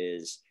top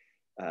is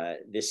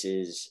this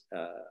is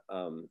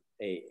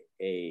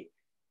a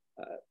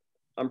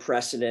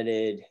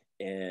unprecedented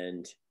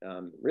and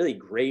really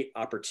great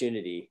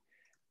opportunity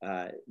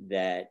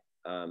that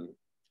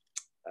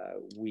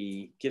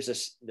gives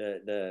us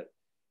the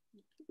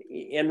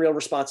real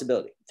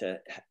responsibility to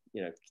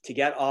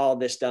get all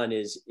this done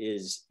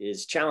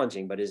is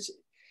challenging, but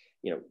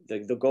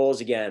the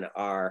goals again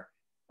are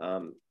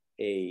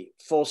a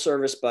full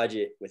service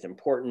budget with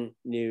important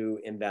new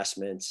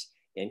investments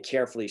and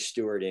carefully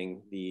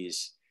stewarding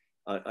these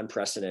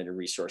unprecedented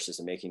resources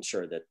and making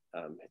sure that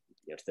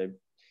to the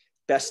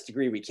best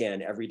degree we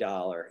can, every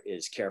dollar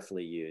is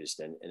carefully used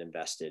and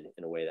invested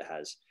in a way that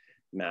has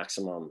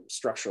maximum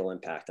structural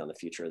impact on the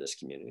future of this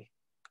community.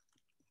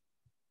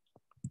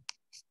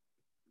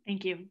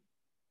 Thank you.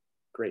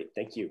 Great,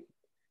 thank you.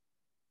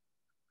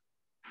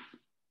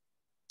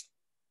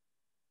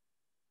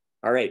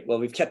 All right, well,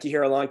 we've kept you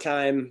here a long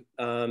time.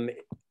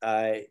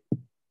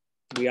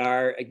 We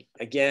are,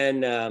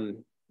 again,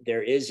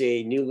 there is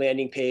a new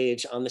landing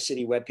page on the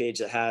city webpage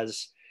that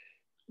has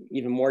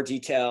even more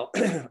detail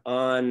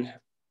on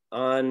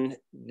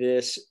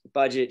this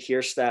budget.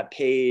 Here's that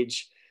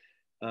page.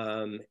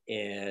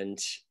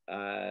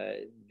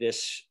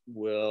 This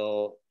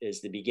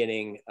is the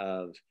beginning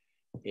of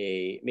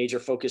a major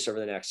focus over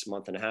the next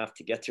month and a half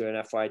to get to an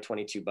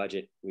FY22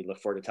 budget. We look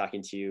forward to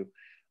talking to you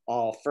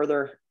all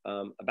further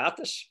about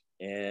this.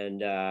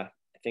 And I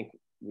think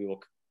we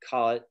will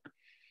call it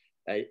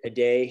a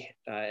day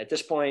at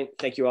this point.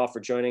 Thank you all for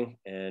joining,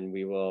 and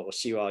we'll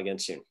see you all again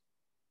soon.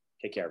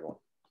 Take care, everyone.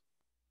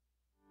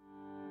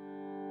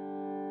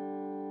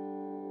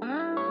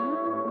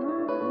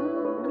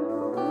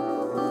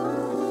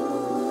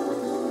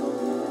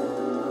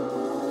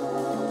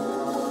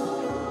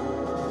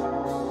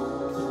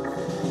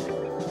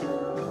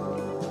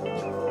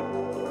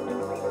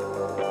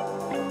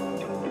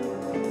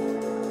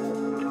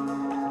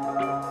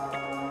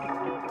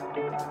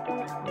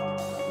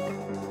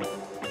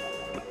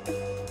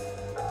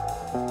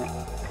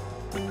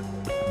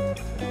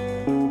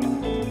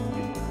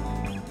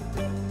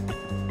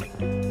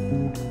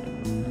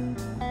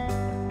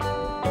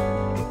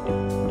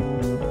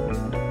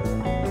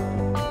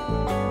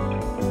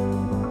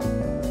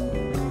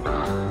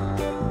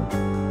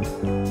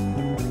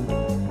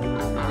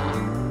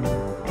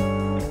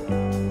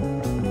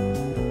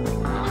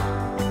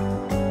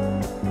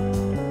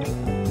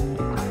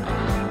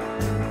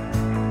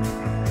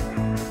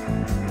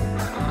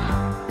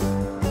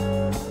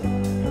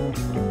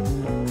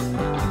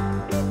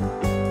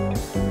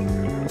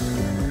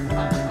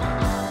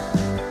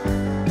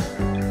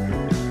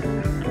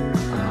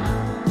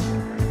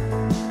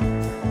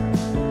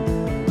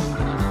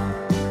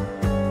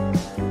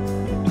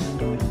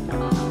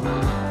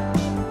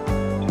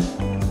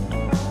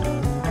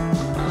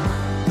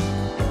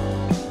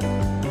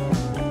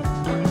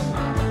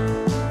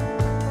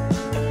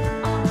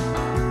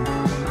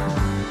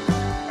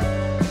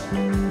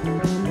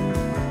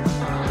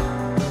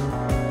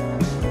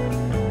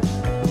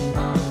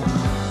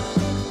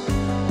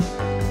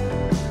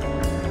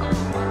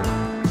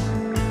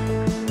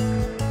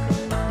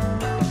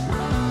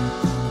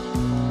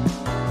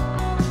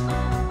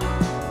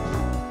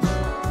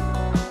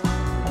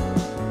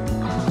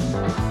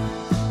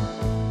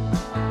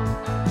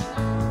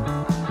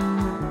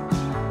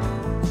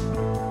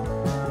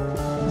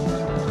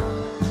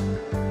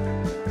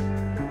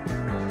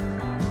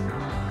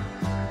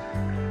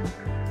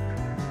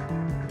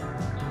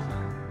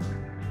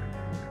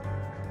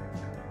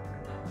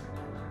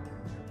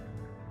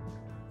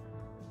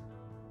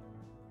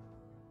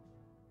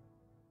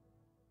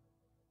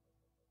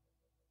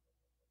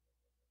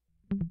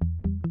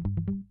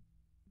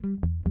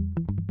 you.